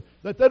people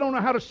that they don't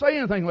know how to say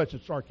anything unless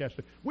it's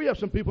sarcastic. We have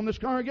some people in this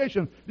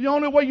congregation, the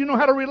only way you know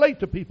how to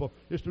relate to people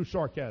is through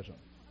sarcasm.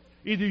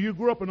 Either you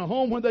grew up in a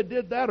home when they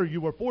did that, or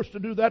you were forced to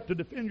do that to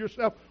defend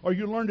yourself, or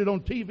you learned it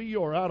on TV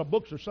or out of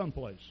books or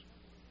someplace.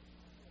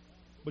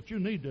 But you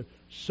need to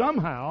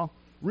somehow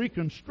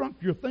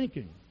reconstruct your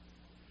thinking.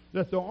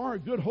 That there are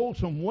good,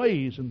 wholesome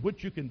ways in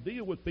which you can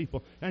deal with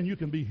people, and you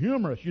can be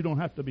humorous. You don't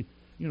have to be,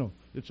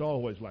 it's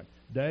always like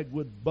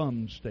Dagwood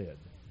Bumstead.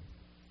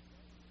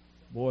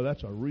 Boy,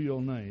 that's a real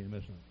name,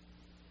 isn't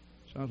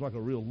it? Sounds like a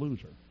real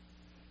loser.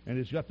 And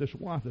he's got this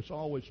wife that's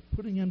always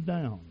putting him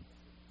down.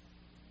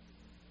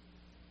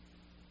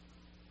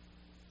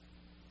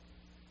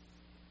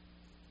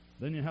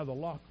 Then you have the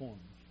Lockhorns.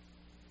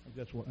 I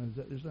guess what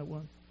is that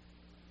one?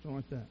 Something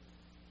like that.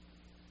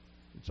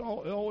 It's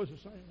always the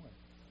same way.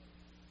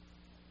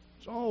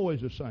 It's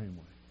always the same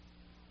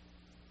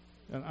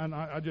way. And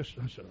I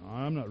said,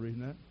 I'm not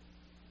reading that.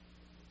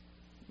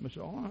 I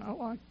said,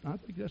 I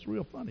think that's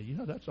real funny.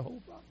 That's the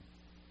whole problem.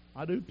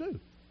 I do too.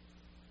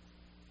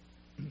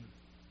 You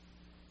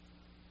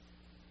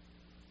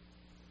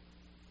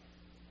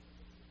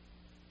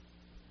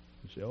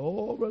say,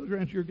 oh, Brother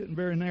Grant, you're getting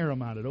very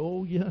narrow-minded.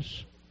 Oh,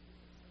 yes.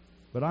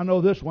 But I know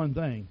this one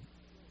thing.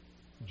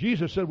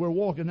 Jesus said we're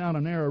walking down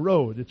a narrow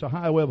road. It's a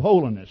highway of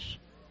holiness.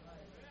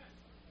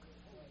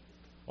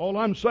 All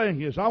I'm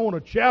saying is I want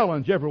to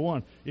challenge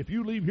everyone. If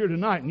you leave here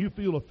tonight and you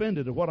feel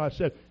offended at what I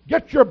said,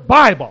 get your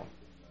Bible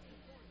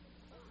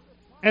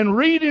and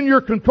read in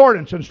your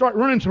concordance and start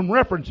running some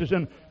references.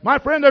 And my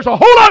friend, there's a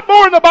whole lot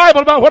more in the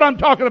Bible about what I'm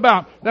talking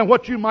about than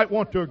what you might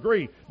want to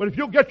agree. But if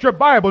you'll get your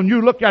Bible and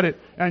you look at it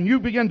and you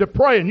begin to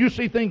pray and you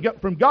see things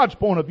from God's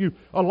point of view,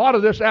 a lot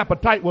of this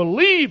appetite will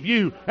leave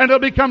you and it'll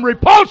become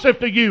repulsive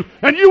to you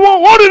and you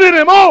won't want it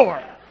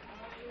anymore.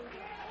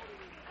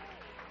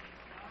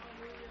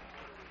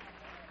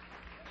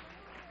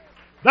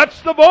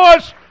 That's the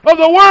voice of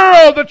the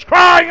world that's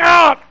crying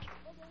out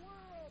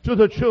to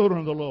the children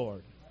of the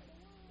Lord.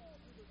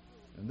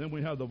 And then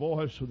we have the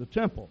voice of the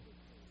temple.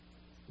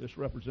 This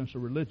represents a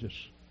religious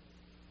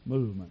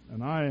movement.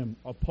 And I am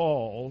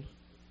appalled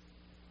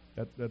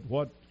at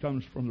what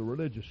comes from the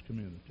religious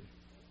community.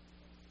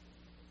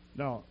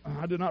 Now,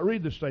 I did not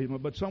read this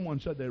statement, but someone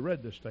said they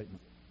read this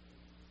statement.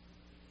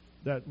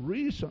 That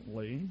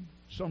recently,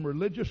 some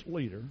religious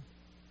leader,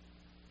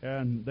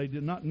 and they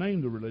did not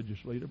name the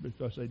religious leader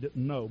because they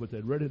didn't know, but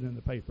they'd read it in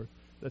the paper,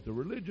 that the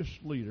religious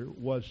leader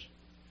was,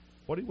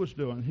 what he was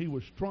doing, he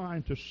was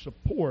trying to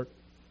support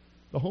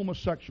the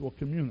homosexual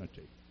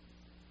community.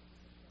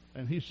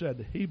 And he said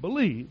that he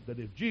believed that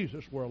if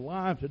Jesus were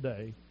alive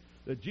today,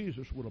 that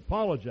Jesus would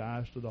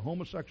apologize to the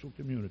homosexual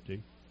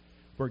community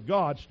for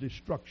God's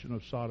destruction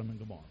of Sodom and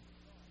Gomorrah.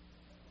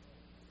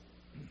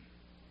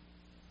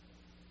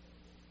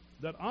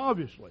 That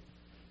obviously,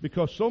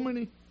 because so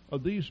many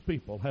of these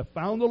people have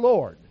found the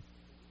Lord,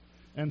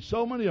 and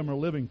so many of them are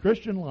living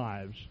Christian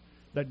lives,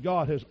 that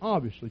God has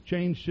obviously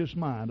changed His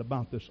mind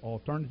about this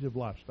alternative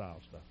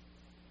lifestyle stuff.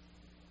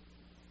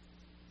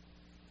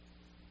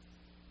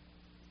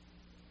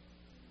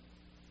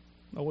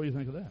 Now, what do you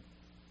think of that?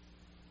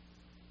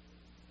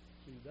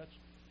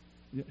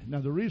 See, now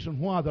the reason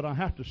why that I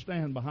have to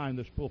stand behind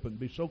this pulpit and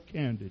be so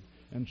candid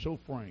and so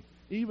frank,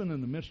 even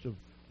in the midst of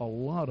a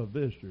lot of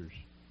visitors,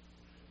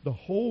 the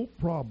whole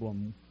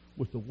problem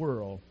with the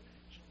world,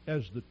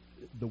 as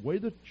the way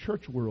the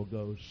church world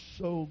goes,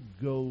 so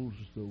goes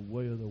the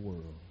way of the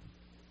world.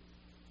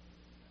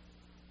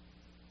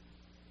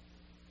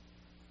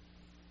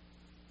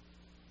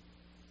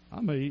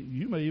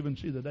 You may even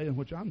see the day in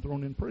which I'm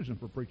thrown in prison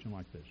for preaching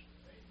like this.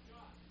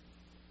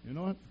 You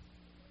know what?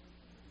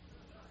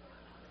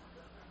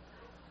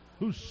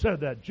 Who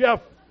said that?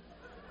 Jeff?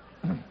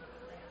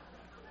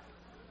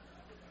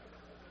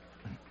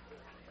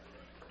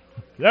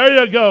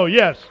 There you go,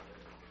 yes.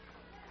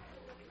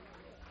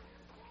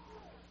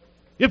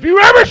 If you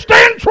ever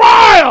stand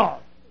trial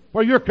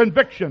for your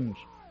convictions,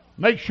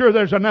 make sure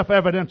there's enough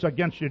evidence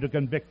against you to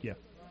convict you.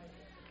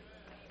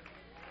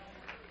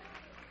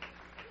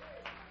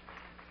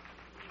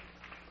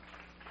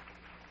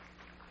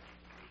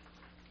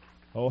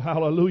 Oh,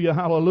 hallelujah,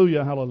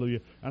 hallelujah,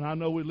 hallelujah. And I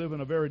know we live in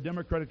a very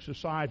democratic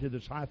society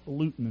that's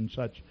highfalutin and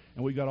such,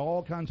 and we got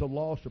all kinds of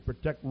laws to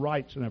protect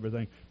rights and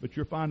everything. But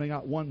you're finding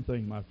out one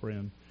thing, my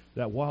friend,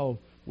 that while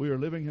we are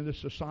living in this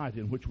society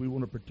in which we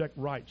want to protect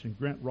rights and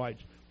grant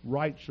rights,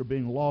 rights are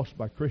being lost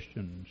by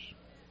Christians.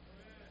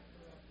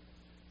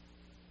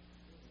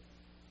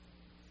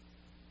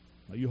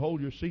 Now, you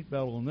hold your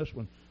seatbelt on this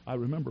one. I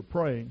remember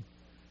praying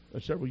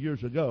several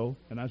years ago,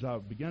 and as I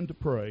began to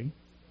pray,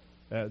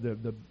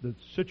 the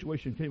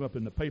situation came up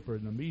in the paper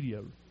and the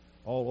media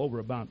all over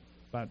about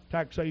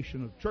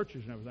taxation of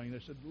churches and everything. They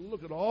said,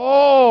 look at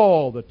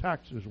all the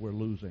taxes we're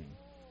losing.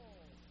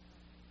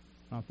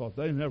 I thought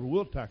they never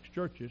will tax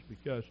churches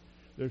because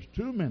there's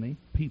too many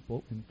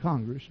people in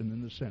Congress and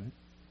in the Senate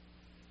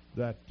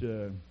that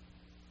are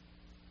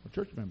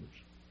church members.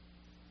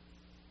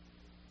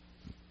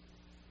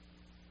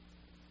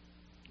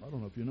 I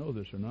don't know if you know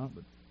this or not,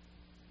 but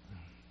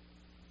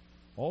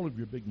all of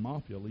your big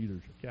mafia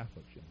leaders are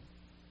Catholics, you know.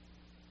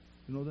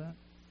 You know that?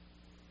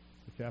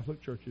 The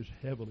Catholic Church is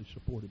heavily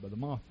supported by the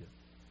mafia.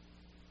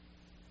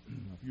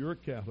 If you're a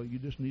Catholic, you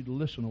just need to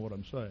listen to what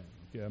I'm saying.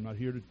 Okay, I'm not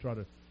here to try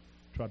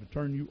to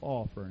turn you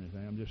off or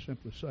anything. I'm just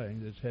simply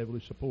saying that it's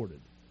heavily supported.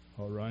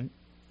 All right?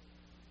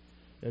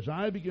 As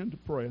I began to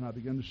pray and I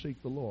began to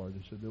seek the Lord,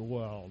 I said,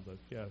 well,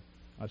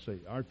 I say,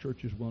 our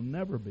churches will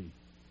never be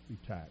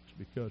taxed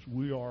because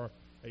we are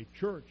a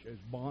church as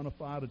bona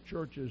fide a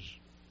church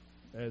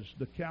as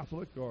the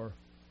Catholic or,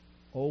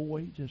 oh,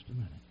 wait just a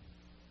minute.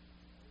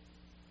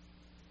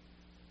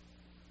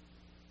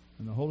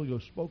 And the Holy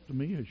Ghost spoke to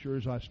me as sure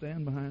as I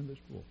stand behind this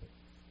pulpit.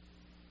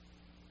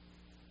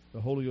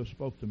 The Holy Ghost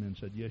spoke to me and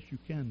said, yes, you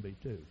can be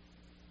too.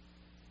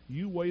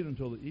 You wait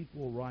until the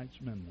Equal Rights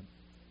Amendment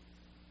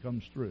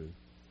comes through.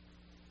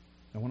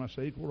 And when I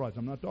say equal rights,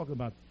 I'm not talking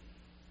about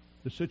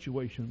the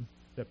situation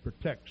that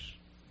protects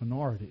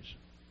minorities.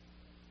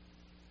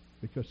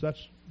 Because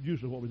that's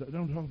usually what we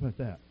don't talk about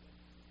that.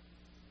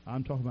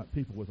 I'm talking about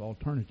people with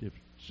alternative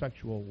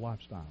sexual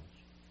lifestyles.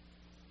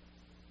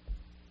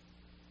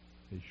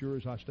 As sure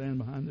as I stand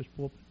behind this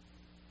pulpit,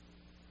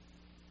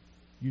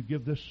 you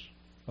give this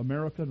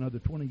America another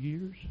 20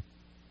 years,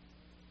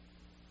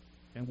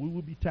 and we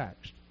will be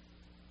taxed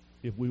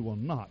if we will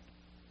not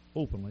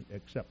openly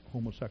accept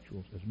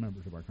homosexuals as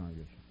members of our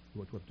congregation.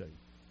 That's what I tell you.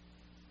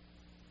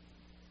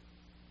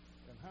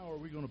 And how are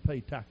we going to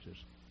pay taxes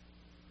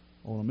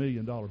on $1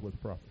 million worth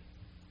of property?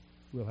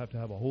 We'll have to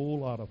have a whole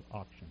lot of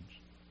auctions.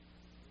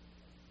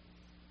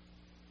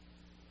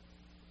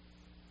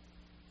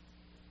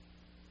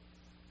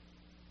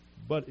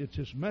 But it's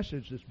his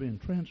message that's being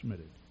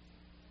transmitted.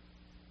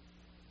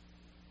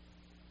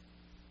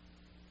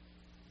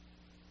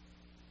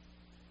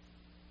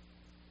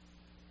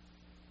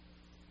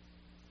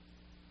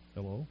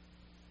 Hello?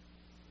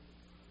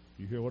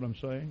 You hear what I'm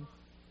saying?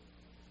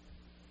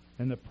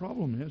 And the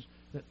problem is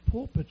that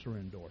pulpits are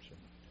endorsing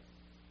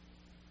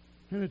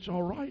it. And it's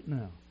all right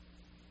now.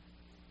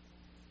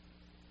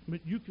 I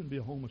mean, you can be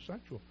a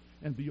homosexual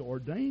and be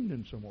ordained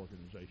in some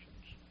organizations.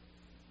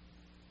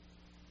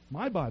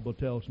 My Bible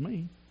tells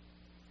me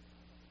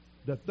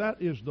that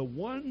is the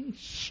one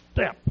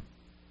step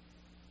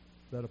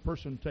that a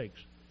person takes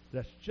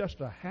that's just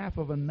a half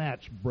of a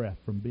gnat's breath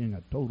from being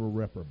a total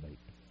reprobate.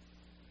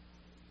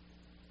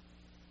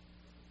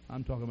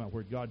 I'm talking about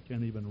where God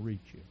can't even reach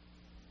you.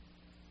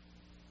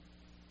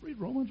 Read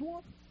Romans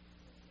 1.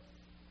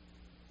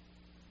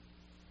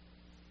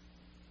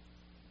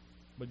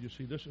 But you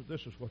see, this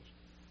is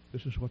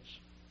what's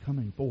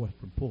coming forth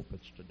from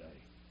pulpits today.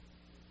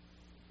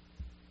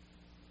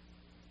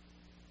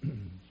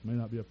 This may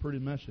not be a pretty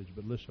message,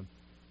 but listen,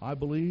 I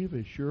believe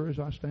as sure as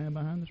I stand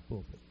behind this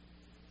pulpit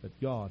that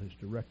God has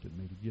directed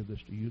me to give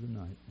this to you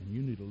tonight, and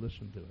you need to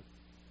listen to it.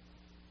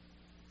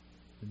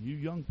 And you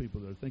young people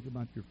that are thinking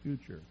about your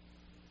future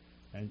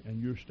and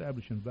you're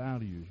establishing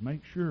values,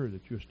 make sure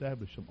that you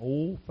establish some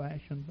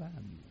old-fashioned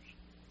values.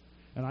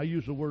 And I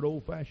use the word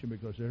old-fashioned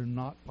because they're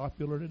not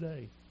popular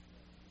today.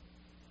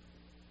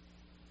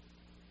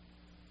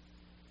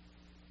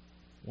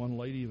 One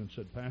lady even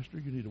said, Pastor,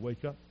 you need to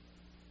wake up.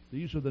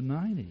 These are the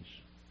 90s.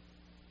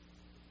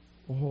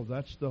 Oh,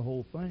 that's the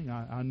whole thing.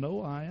 I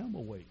know I am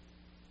awake.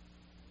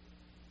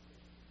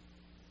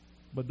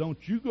 But don't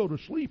you go to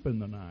sleep in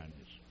the 90s.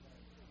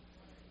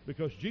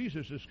 Because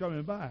Jesus is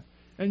coming back.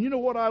 And you know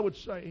what I would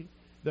say?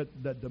 That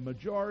the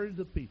majority of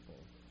the people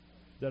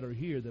that are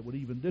here that would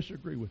even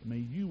disagree with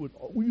me,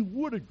 we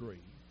would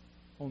agree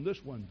on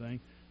this one thing,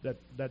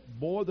 that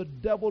boy, the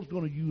devil's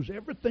going to use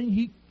everything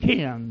he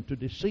can to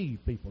deceive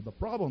people. The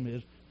problem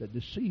is that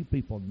deceived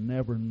people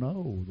never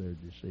know they're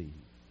deceived.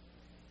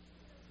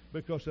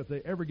 Because if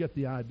they ever get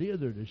the idea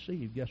they're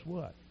deceived, guess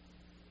what?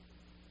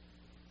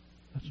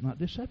 That's not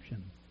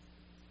deception.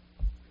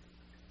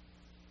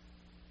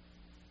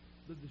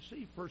 The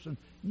deceived person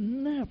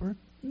never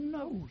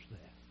knows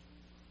that.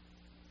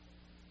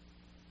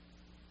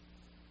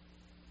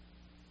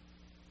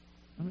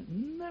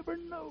 never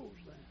knows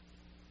that.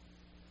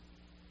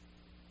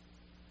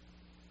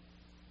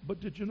 But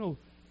did you know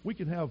we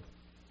can have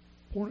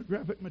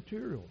pornographic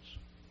materials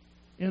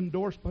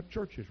endorsed by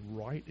churches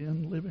right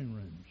in living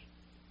rooms?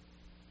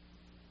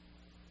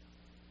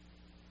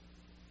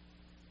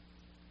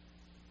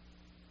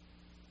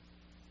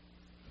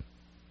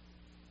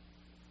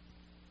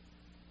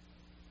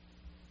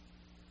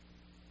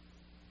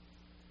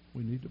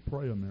 We need to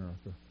pray,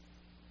 America.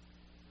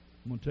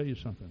 I'm going to tell you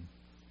something.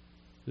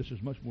 This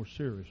is much more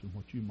serious than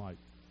what you might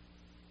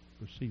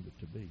perceive it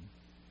to be.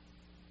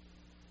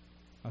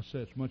 I say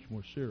it's much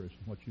more serious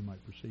than what you might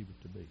perceive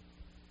it to be.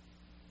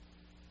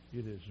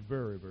 It is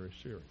very, very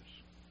serious.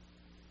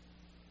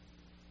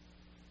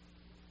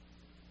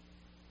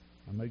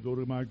 I may go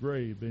to my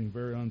grave being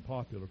very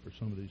unpopular for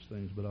some of these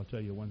things, but I'll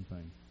tell you one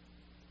thing.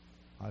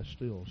 I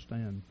still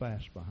stand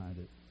fast behind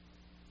it,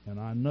 and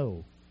I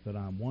know that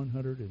I'm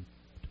 110%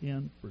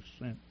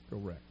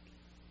 correct.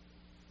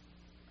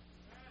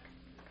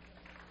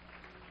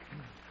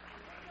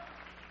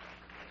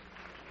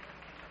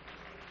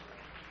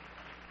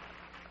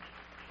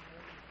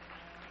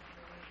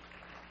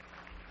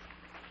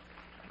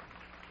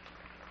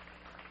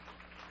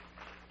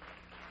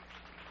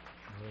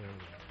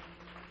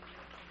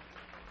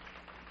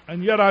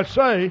 And yet I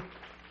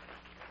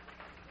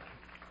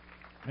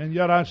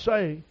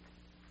say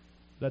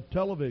that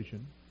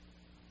television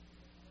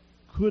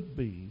could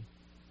be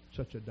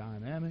such a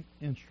dynamic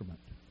instrument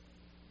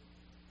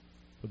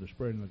for the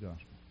spreading of the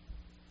gospel.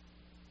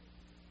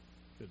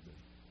 Could be.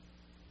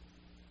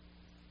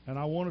 And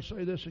I want to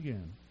say this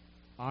again.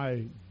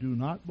 I do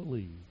not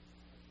believe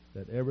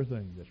that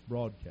everything that's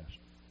broadcast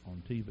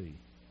on TV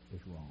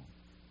is wrong.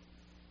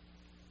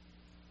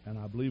 And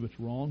I believe it's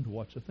wrong to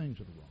watch the things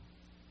that are wrong.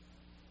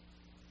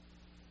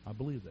 I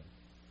believe that.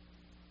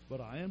 But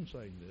I am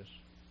saying this,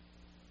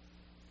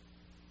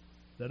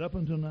 that up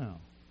until now,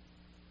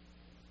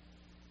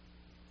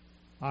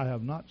 I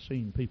have not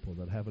seen people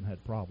that haven't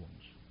had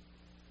problems.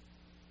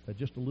 That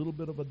just a little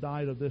bit of a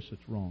diet of this is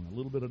wrong, a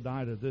little bit of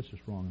diet of this is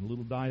wrong, and a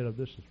little diet of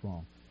this is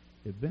wrong.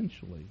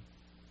 Eventually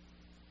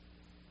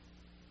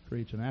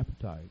creates an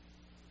appetite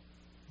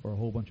for a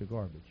whole bunch of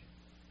garbage.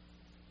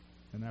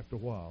 And after a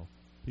while,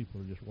 people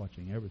are just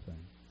watching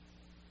everything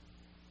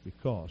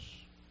because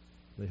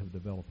they have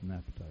developed an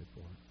appetite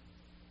for it.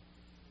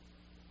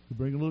 You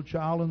bring a little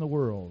child in the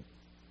world,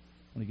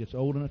 when he gets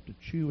old enough to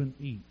chew and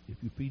eat, if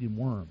you feed him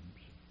worms,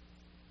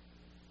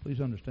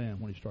 please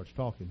understand when he starts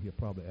talking, he'll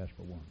probably ask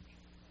for worms.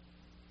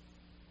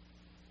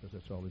 Because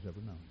that's all he's ever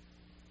known.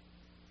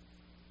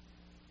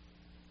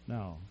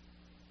 Now,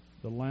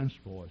 the last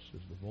voice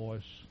is the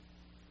voice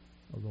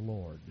of the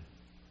Lord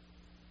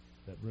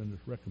that renders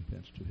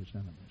recompense to his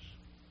enemies.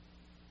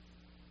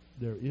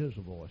 There is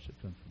a voice that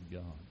comes from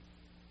God.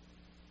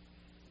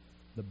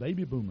 The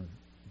baby boomer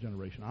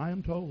generation, I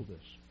am told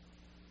this.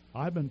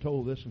 I've been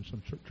told this in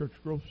some church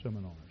growth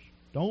seminars.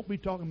 Don't be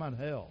talking about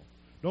hell.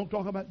 Don't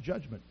talk about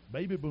judgment.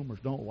 Baby boomers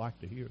don't like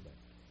to hear that.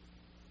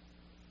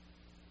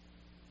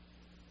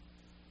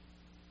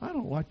 I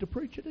don't like to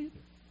preach it either.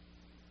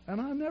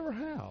 And I never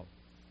have.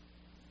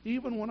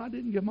 Even when I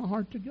didn't give my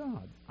heart to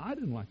God, I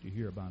didn't like to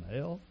hear about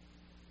hell.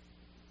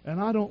 And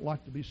I don't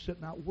like to be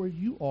sitting out where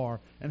you are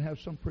and have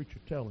some preacher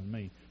telling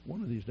me,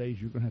 one of these days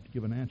you're going to have to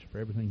give an answer for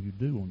everything you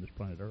do on this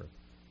planet Earth.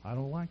 I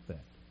don't like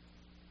that.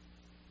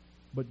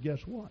 But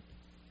guess what?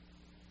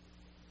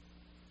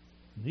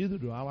 Neither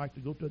do I like to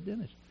go to a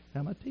dentist and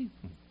have my teeth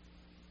cleaned.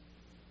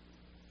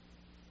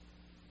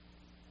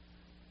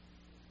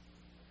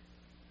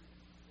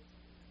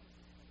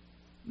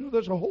 You know,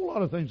 there's a whole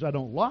lot of things I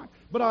don't like,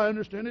 but I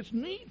understand it's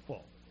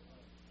needful.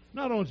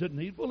 Not only is it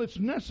needful, it's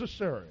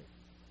necessary.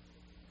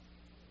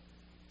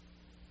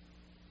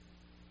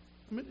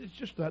 I mean, it's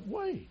just that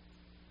way.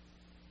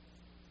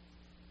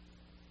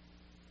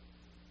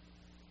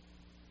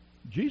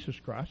 Jesus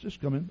Christ is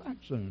coming back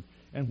soon.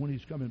 And when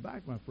he's coming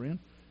back, my friend,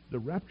 the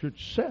rapture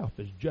itself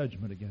is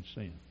judgment against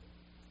sin.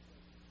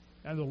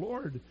 And the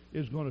Lord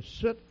is going to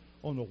sit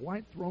on the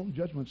white throne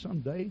judgment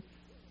someday,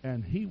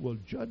 and he will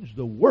judge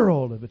the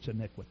world of its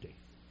iniquity.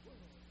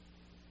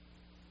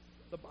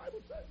 The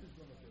Bible says he's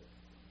going to do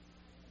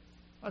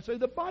it. I say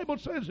the Bible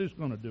says he's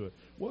going to do it.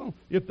 Well,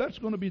 if that's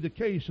going to be the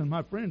case, and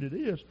my friend it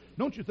is,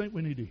 don't you think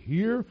we need to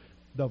hear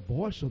the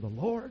voice of the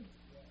Lord?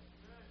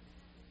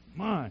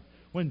 My,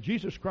 when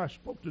Jesus Christ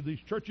spoke to these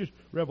churches,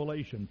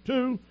 Revelation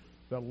 2,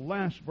 the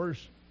last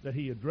verse that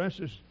he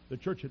addresses the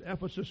church at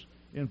Ephesus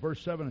in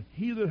verse 7,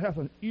 he that hath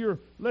an ear,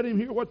 let him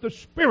hear what the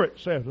Spirit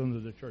saith unto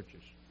the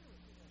churches.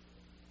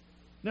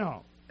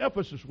 Now,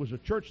 Ephesus was a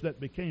church that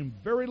became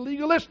very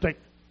legalistic.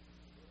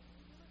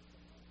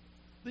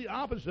 The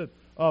opposite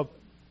of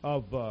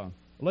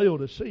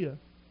Laodicea.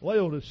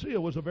 Laodicea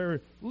was a very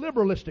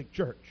liberalistic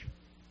church.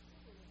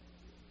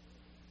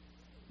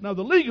 Now,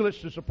 the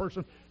legalist is a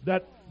person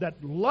that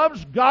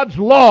loves God's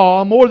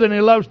law more than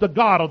he loves the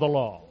God of the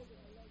law.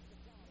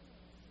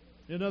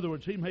 In other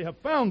words, he may have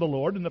found the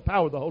Lord in the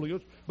power of the Holy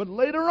Ghost, but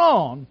later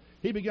on,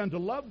 he began to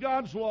love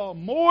God's law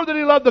more than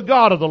he loved the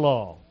God of the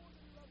law.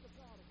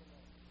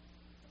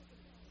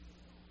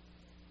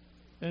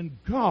 And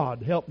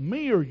God help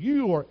me or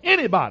you or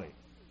anybody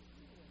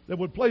that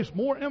would place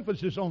more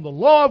emphasis on the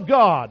law of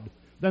God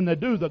than they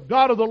do the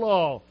God of the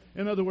law.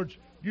 In other words,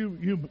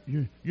 you're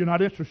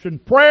not interested in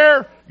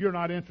prayer. You're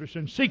not interested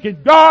in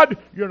seeking God.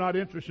 You're not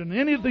interested in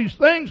any of these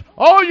things.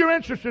 All you're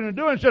interested in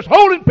doing is just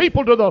holding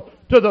people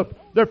to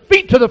their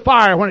feet to the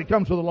fire when it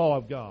comes to the law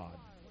of God.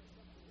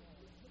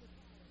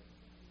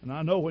 And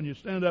I know when you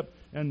stand up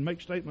and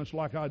make statements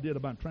like I did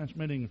about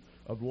transmitting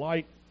of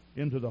light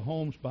into the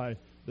homes by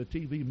the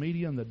TV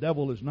media, and the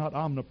devil is not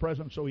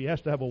omnipresent, so he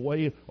has to have a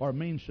way or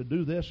means to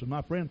do this. And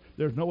my friend,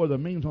 there's no other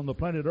means on the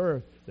planet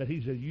Earth that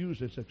he's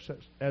used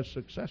as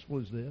successful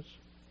as this.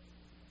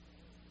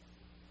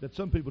 That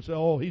some people say,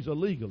 oh, he's a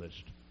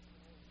legalist.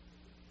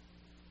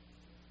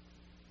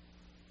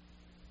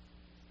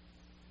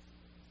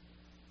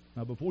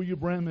 Now, before you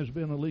brand him as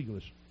being a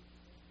legalist,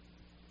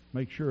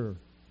 make sure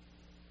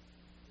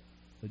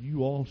that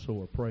you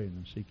also are praying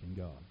and seeking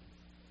God.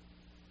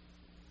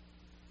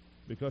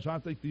 Because I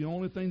think the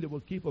only thing that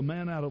will keep a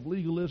man out of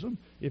legalism,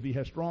 if he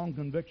has strong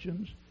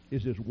convictions,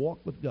 is his walk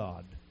with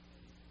God.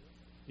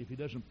 If he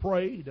doesn't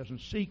pray, he doesn't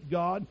seek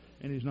God,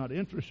 and he's not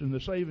interested in the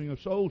saving of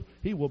souls,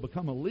 he will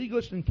become a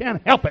legalist and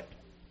can't help it.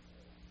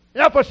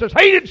 Ephesus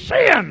hated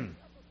sin.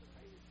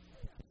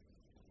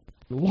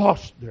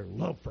 Lost their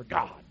love for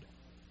God.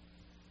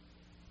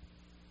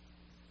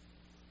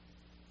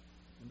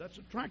 And that's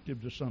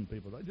attractive to some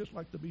people. They just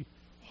like to be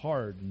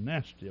hard and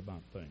nasty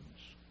about things.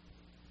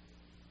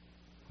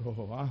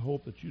 Oh, I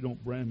hope that you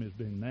don't brand me as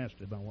being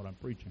nasty about what I'm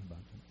preaching about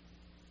them.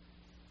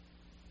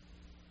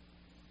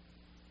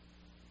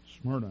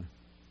 Smyrna,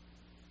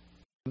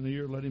 in the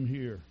ear, let him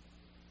hear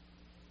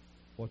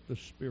what the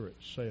Spirit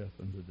saith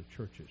unto the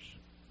churches.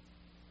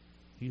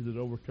 He that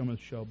overcometh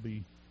shall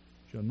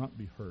not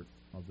be hurt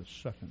of the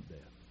second death.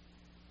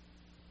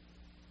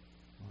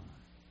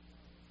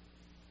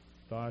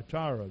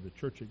 Thyatira, the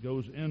church that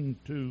goes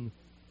into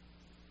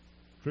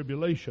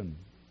tribulation,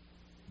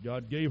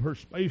 God gave her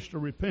space to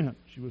repent.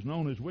 She was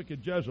known as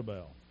wicked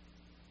Jezebel.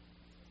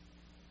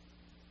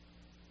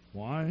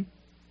 Why?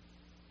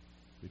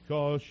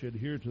 Because she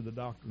adhered to the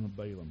doctrine of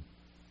Balaam.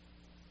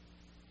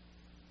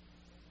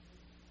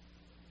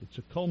 It's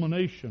a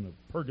culmination of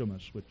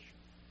Pergamos,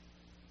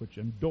 which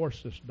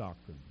endorsed this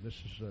doctrine. This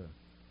is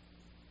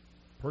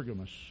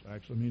Pergamos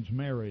actually means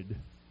married.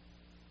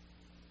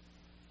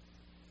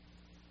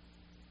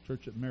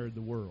 Church that married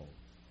the world.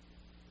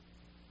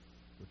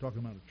 We're talking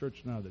about a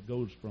church now that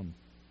goes from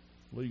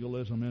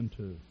legalism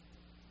into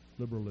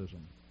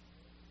liberalism.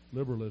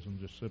 Liberalism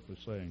just simply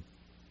saying,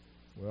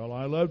 well,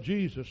 I love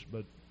Jesus, but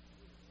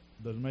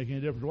it doesn't make any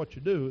difference what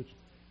you do.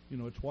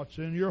 It's what's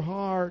in your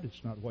heart.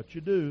 It's not what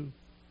you do.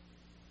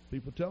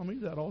 People tell me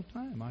that all the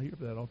time. I hear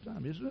that all the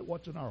time. Isn't it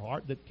what's in our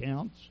heart that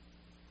counts?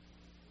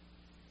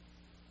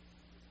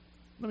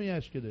 Let me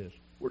ask you this.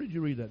 Where did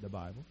you read that in the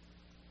Bible?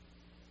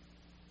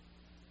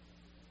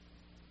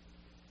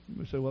 You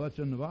may say, well, that's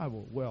in the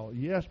Bible. Well,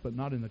 yes, but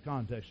not in the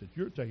context that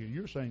you're taking.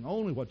 You're saying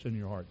only what's in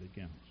your heart that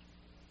counts.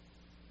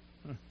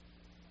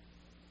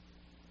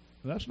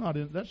 That's not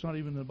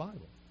even in the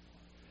Bible.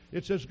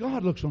 It says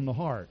God looks on the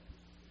heart.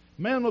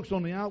 Man looks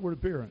on the outward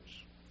appearance.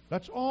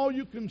 That's all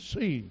you can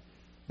see.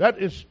 That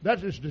is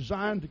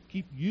designed to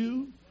keep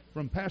you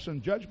from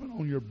passing judgment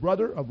on your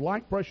brother of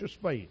like precious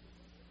faith.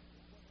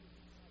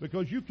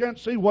 Because you can't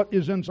see what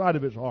is inside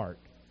of his heart.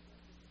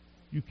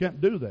 You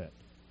can't do that.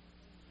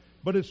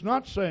 But it's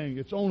not saying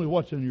it's only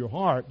what's in your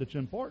heart that's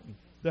important.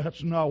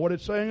 That's not what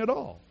it's saying at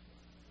all.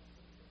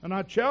 And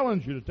I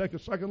challenge you to take a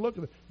second look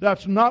at it.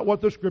 That's not what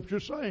the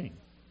Scripture's saying.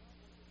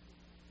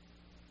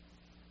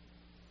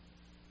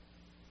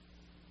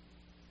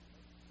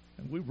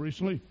 And we've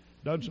recently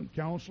done some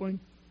counseling,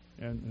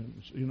 and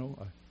it's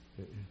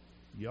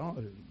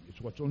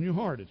what's on your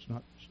heart. It's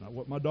not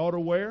what my daughter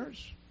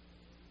wears.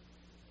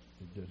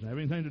 It doesn't have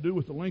anything to do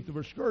with the length of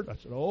her skirt. I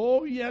said,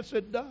 oh, yes,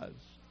 it does.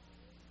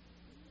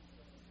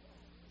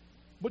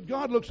 But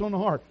God looks on the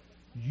heart.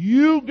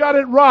 You got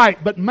it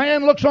right, but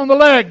man looks on the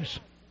legs.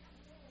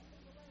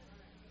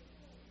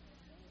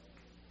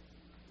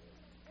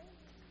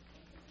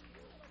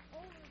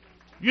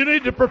 You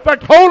need to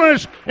perfect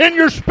holiness in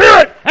your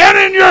spirit and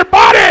in your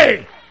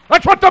body.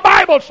 That's what the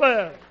Bible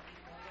says.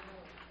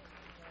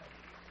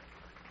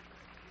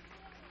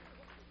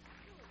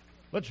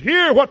 Let's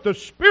hear what the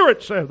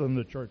Spirit says in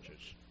the churches.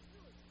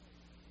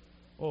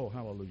 Oh,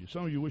 hallelujah.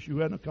 Some of you wish you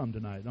hadn't come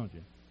tonight, don't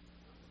you?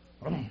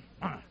 Oh,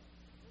 my.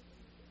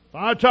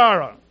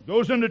 Thyatira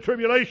goes into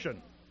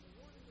tribulation.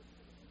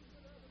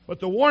 But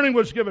the warning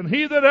was given.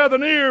 He that hath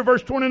an ear,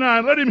 verse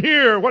 29, let him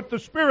hear what the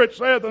Spirit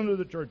saith unto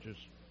the churches.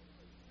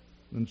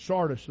 And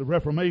Sardis, the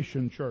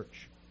Reformation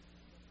church,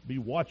 be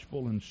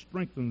watchful and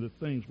strengthen the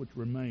things which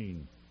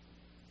remain.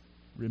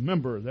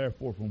 Remember,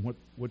 therefore, from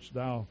which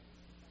thou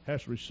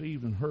hast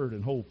received and heard,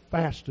 and hold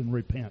fast and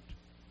repent.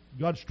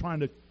 God's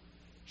trying to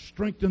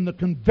strengthen the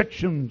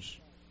convictions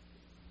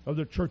of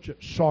the church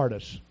at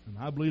Sardis. And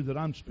I believe that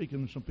I'm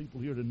speaking to some people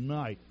here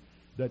tonight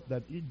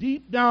that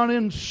deep down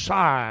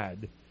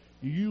inside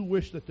you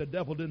wish that the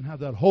devil didn't have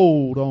that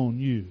hold on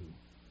you.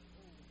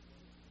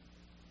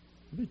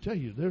 Let me tell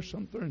you, there's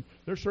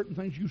certain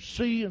things you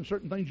see and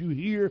certain things you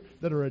hear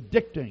that are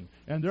addicting,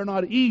 and they're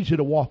not easy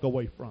to walk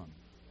away from.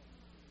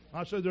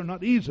 I say they're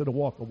not easy to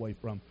walk away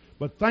from.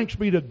 But thanks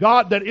be to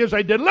God that is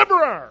a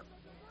deliverer.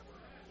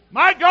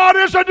 My God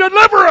is a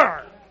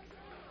deliverer.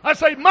 I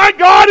say, my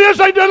God is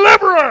a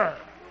deliverer.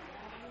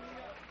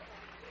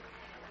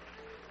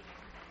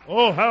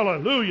 Oh,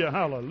 hallelujah,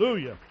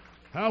 hallelujah,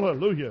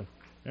 hallelujah.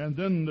 And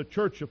then the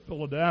Church of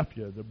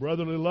Philadelphia, the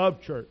Brotherly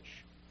Love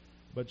Church.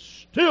 But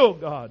still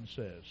God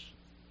says,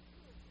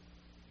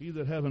 he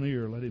that have an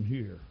ear, let him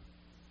hear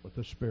what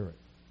the Spirit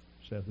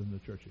saith in the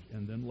churches.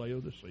 And then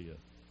Laodicea.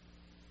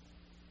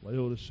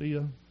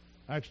 Laodicea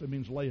actually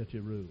means laity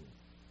rule.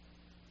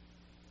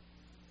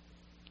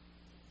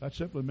 That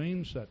simply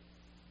means that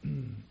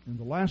in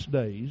the last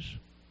days,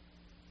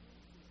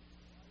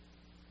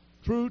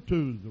 true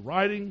to the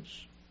writings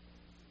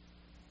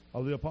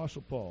of the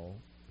Apostle Paul,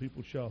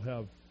 people shall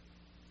have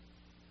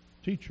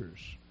teachers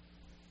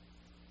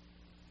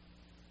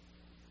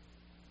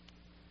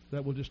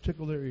that will just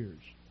tickle their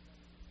ears.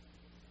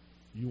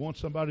 You want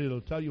somebody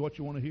to tell you what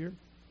you want to hear?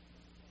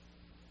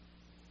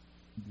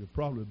 You'll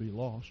probably be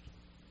lost.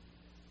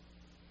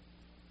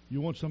 You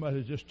want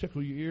somebody to just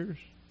tickle your ears,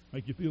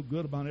 make you feel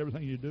good about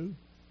everything you do?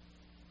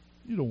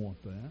 You don't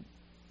want that.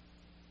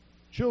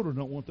 Children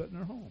don't want that in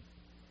their home.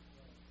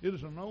 It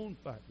is a known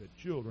fact that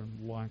children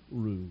like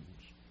rules.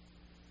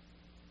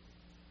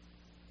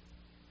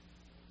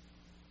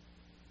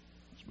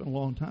 It's been a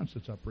long time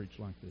since I preached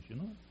like this, you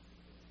know?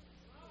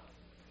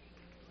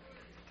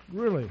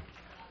 Really.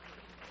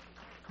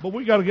 But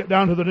we got to get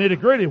down to the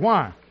nitty-gritty.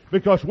 Why?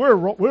 Because we're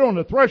on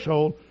the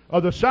threshold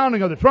of the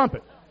sounding of the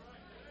trumpet.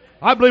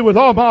 I believe with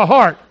all my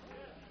heart,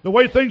 the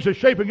way things are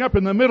shaping up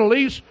in the Middle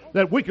East,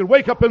 that we could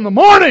wake up in the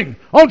morning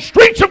on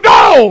streets of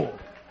gold.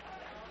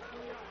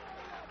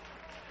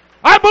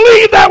 I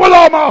believe that with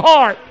all my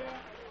heart.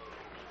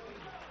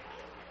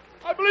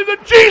 I believe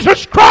that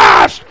Jesus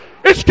Christ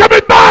is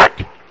coming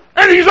back,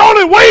 and He's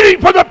only waiting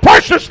for the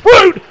precious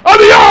fruit of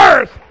the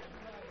earth.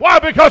 Why?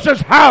 Because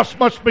His house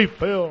must be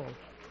filled.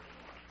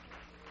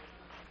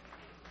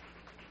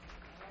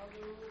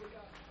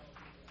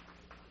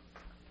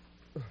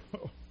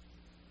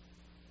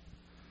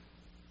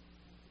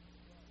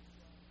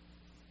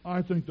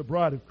 I think the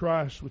bride of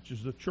Christ, which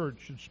is the church,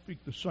 should speak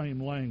the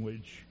same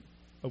language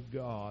of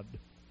God.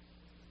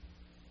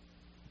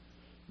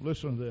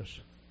 Listen to this.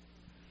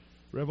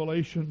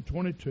 Revelation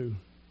 22.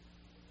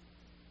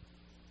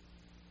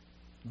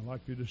 I'd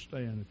like you to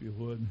stand if you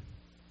would.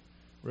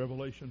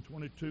 Revelation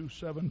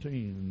 22:17,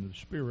 and the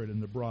Spirit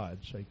and the bride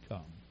say,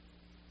 come.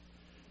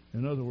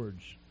 In other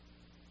words,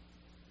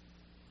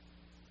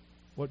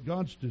 what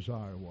God's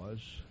desire was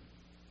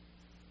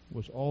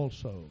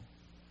also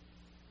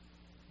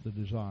the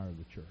desire of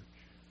the church.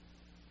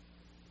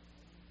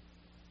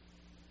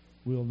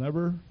 We'll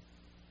never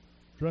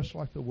dress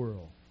like the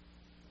world,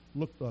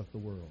 look like the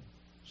world,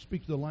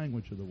 speak the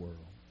language of the world.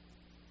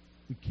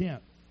 We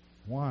can't.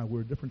 Why?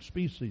 We're a different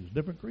species,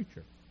 different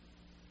creature.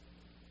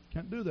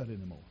 Can't do that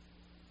anymore.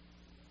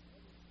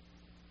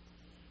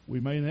 We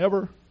may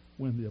never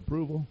win the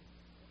approval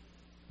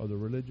of the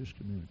religious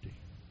community,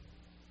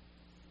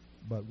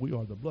 but we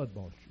are the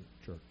blood-bought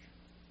church.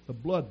 The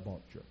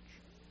blood-bought church.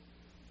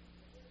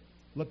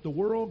 Let the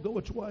world go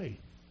its way.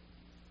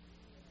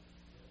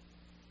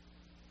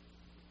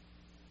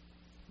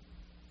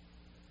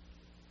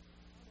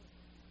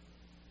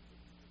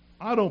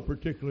 I don't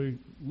particularly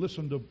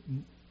listen to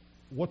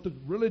what the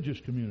religious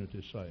community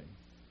is saying.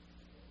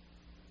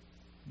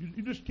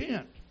 You just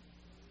can't.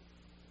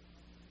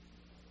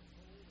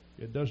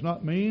 It does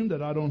not mean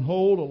that I don't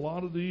hold a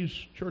lot of these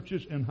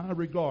churches in high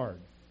regard.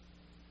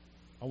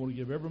 I want to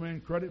give every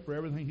man credit for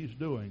everything he's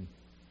doing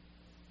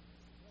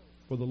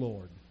for the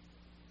Lord.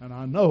 And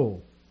I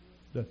know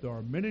that there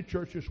are many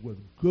churches with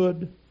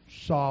good,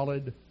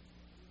 solid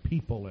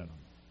people in them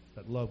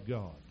that love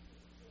God.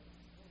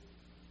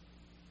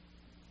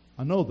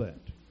 I know that.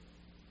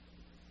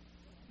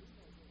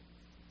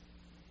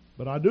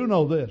 But I do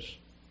know this,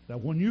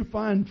 that when you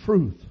find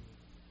truth,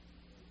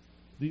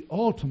 the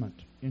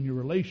ultimate in your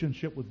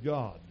relationship with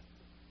God,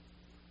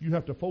 you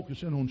have to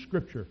focus in on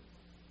Scripture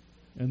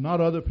and not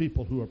other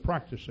people who are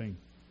practicing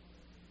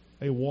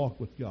a walk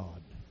with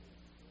God.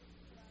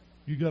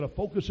 You got to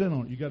focus in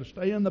on it. You got to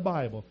stay in the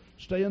Bible.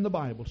 Stay in the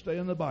Bible. Stay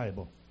in the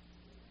Bible.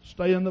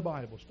 Stay in the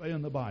Bible. Stay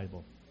in the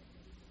Bible.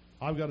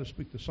 I've got to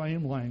speak the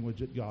same language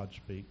that God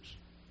speaks.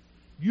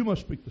 You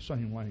must speak the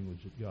same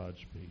language that God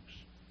speaks.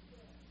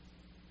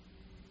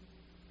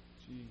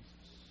 Jesus.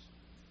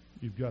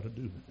 You've got to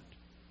do that.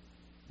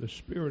 The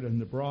Spirit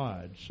and the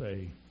bride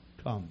say,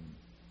 come.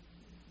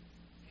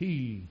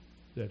 He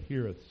that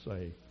heareth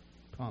say,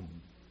 come.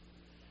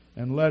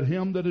 And let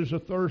him that is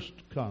athirst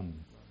come.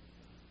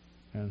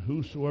 And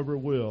whosoever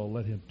will,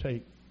 let him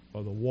take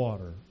of the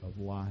water of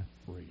life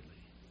freely.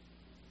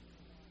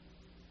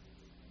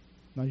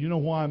 Now, you know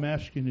why I'm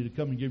asking you to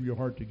come and give your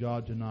heart to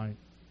God tonight?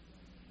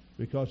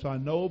 Because I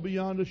know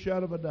beyond a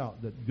shadow of a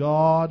doubt that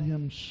God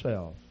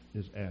Himself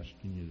is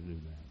asking you to do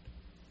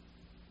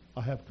that.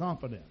 I have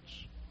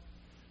confidence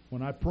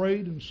When I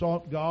prayed and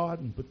sought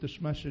God and put this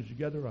message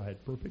together, I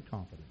had perfect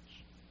confidence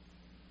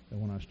that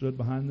when I stood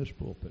behind this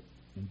pulpit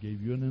and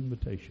gave you an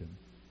invitation,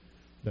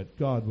 that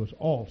God was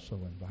also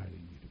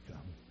inviting you to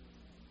come.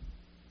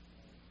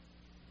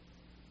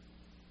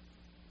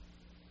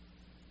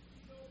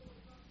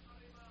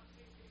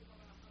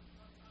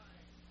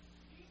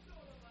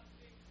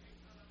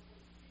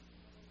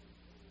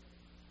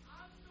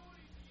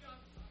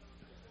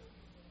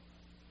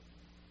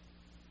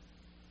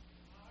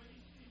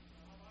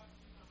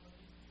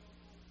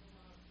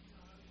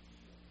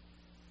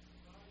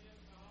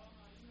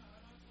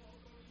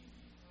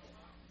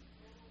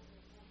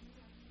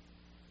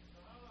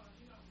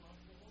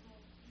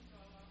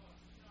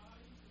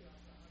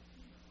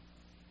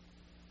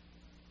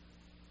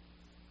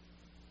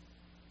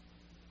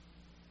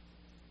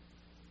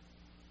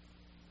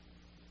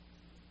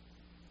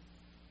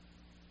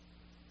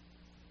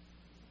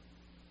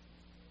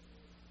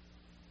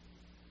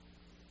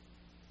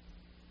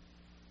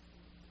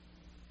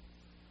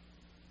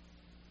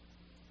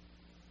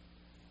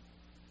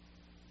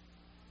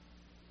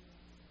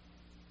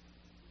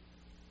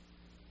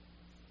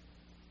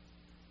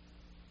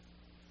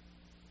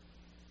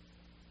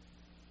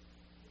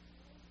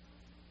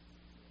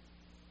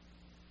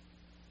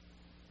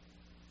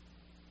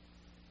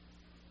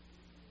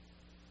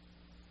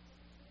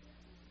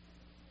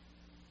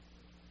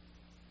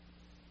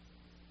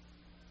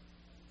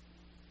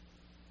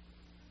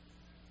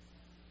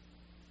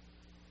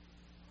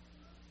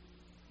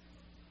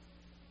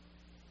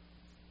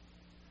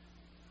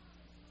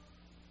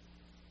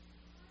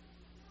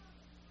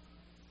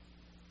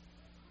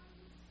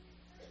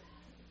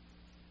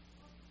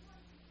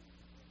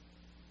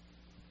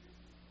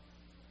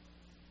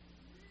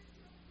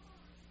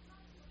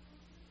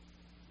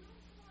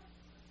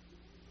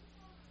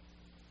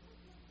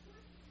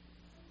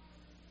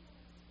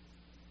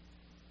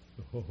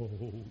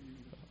 Oh,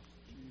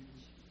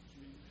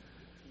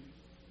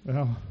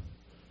 now,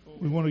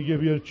 we want to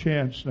give you a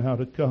chance now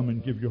to come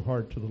and give your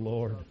heart to the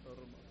Lord.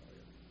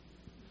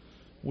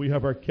 We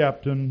have our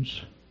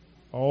captains,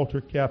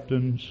 altar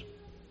captains.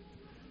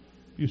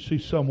 If you see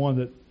someone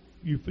that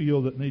you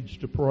feel that needs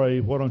to pray,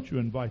 why don't you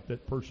invite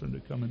that person to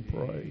come and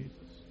pray?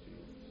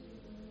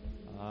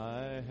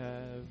 I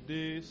have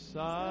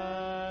decided.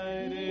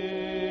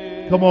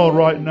 Come on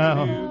right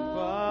now. To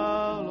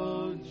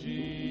follow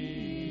Jesus.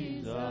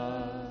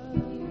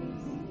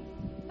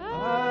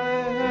 I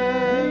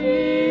have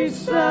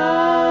decided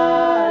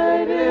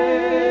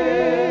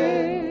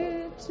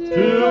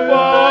to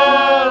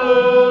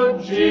follow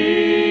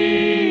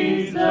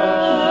Jesus.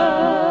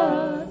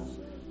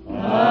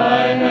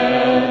 I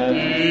have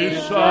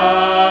decided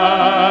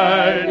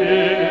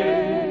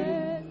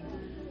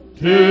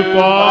to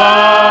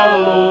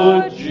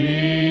follow Jesus.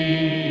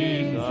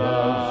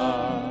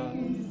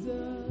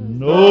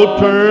 No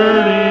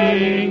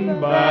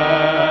turning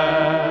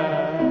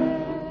back.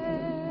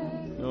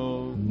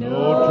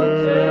 No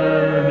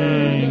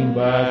turning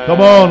back. Come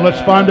on,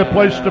 let's find a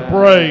place to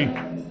pray.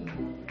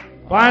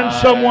 Find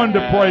someone to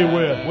pray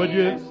with, would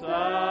you?